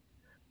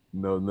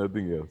 No,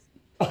 nothing else.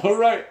 All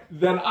right,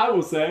 then I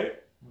will say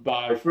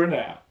bye for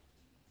now.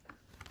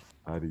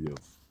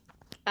 Adios.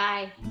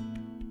 Bye.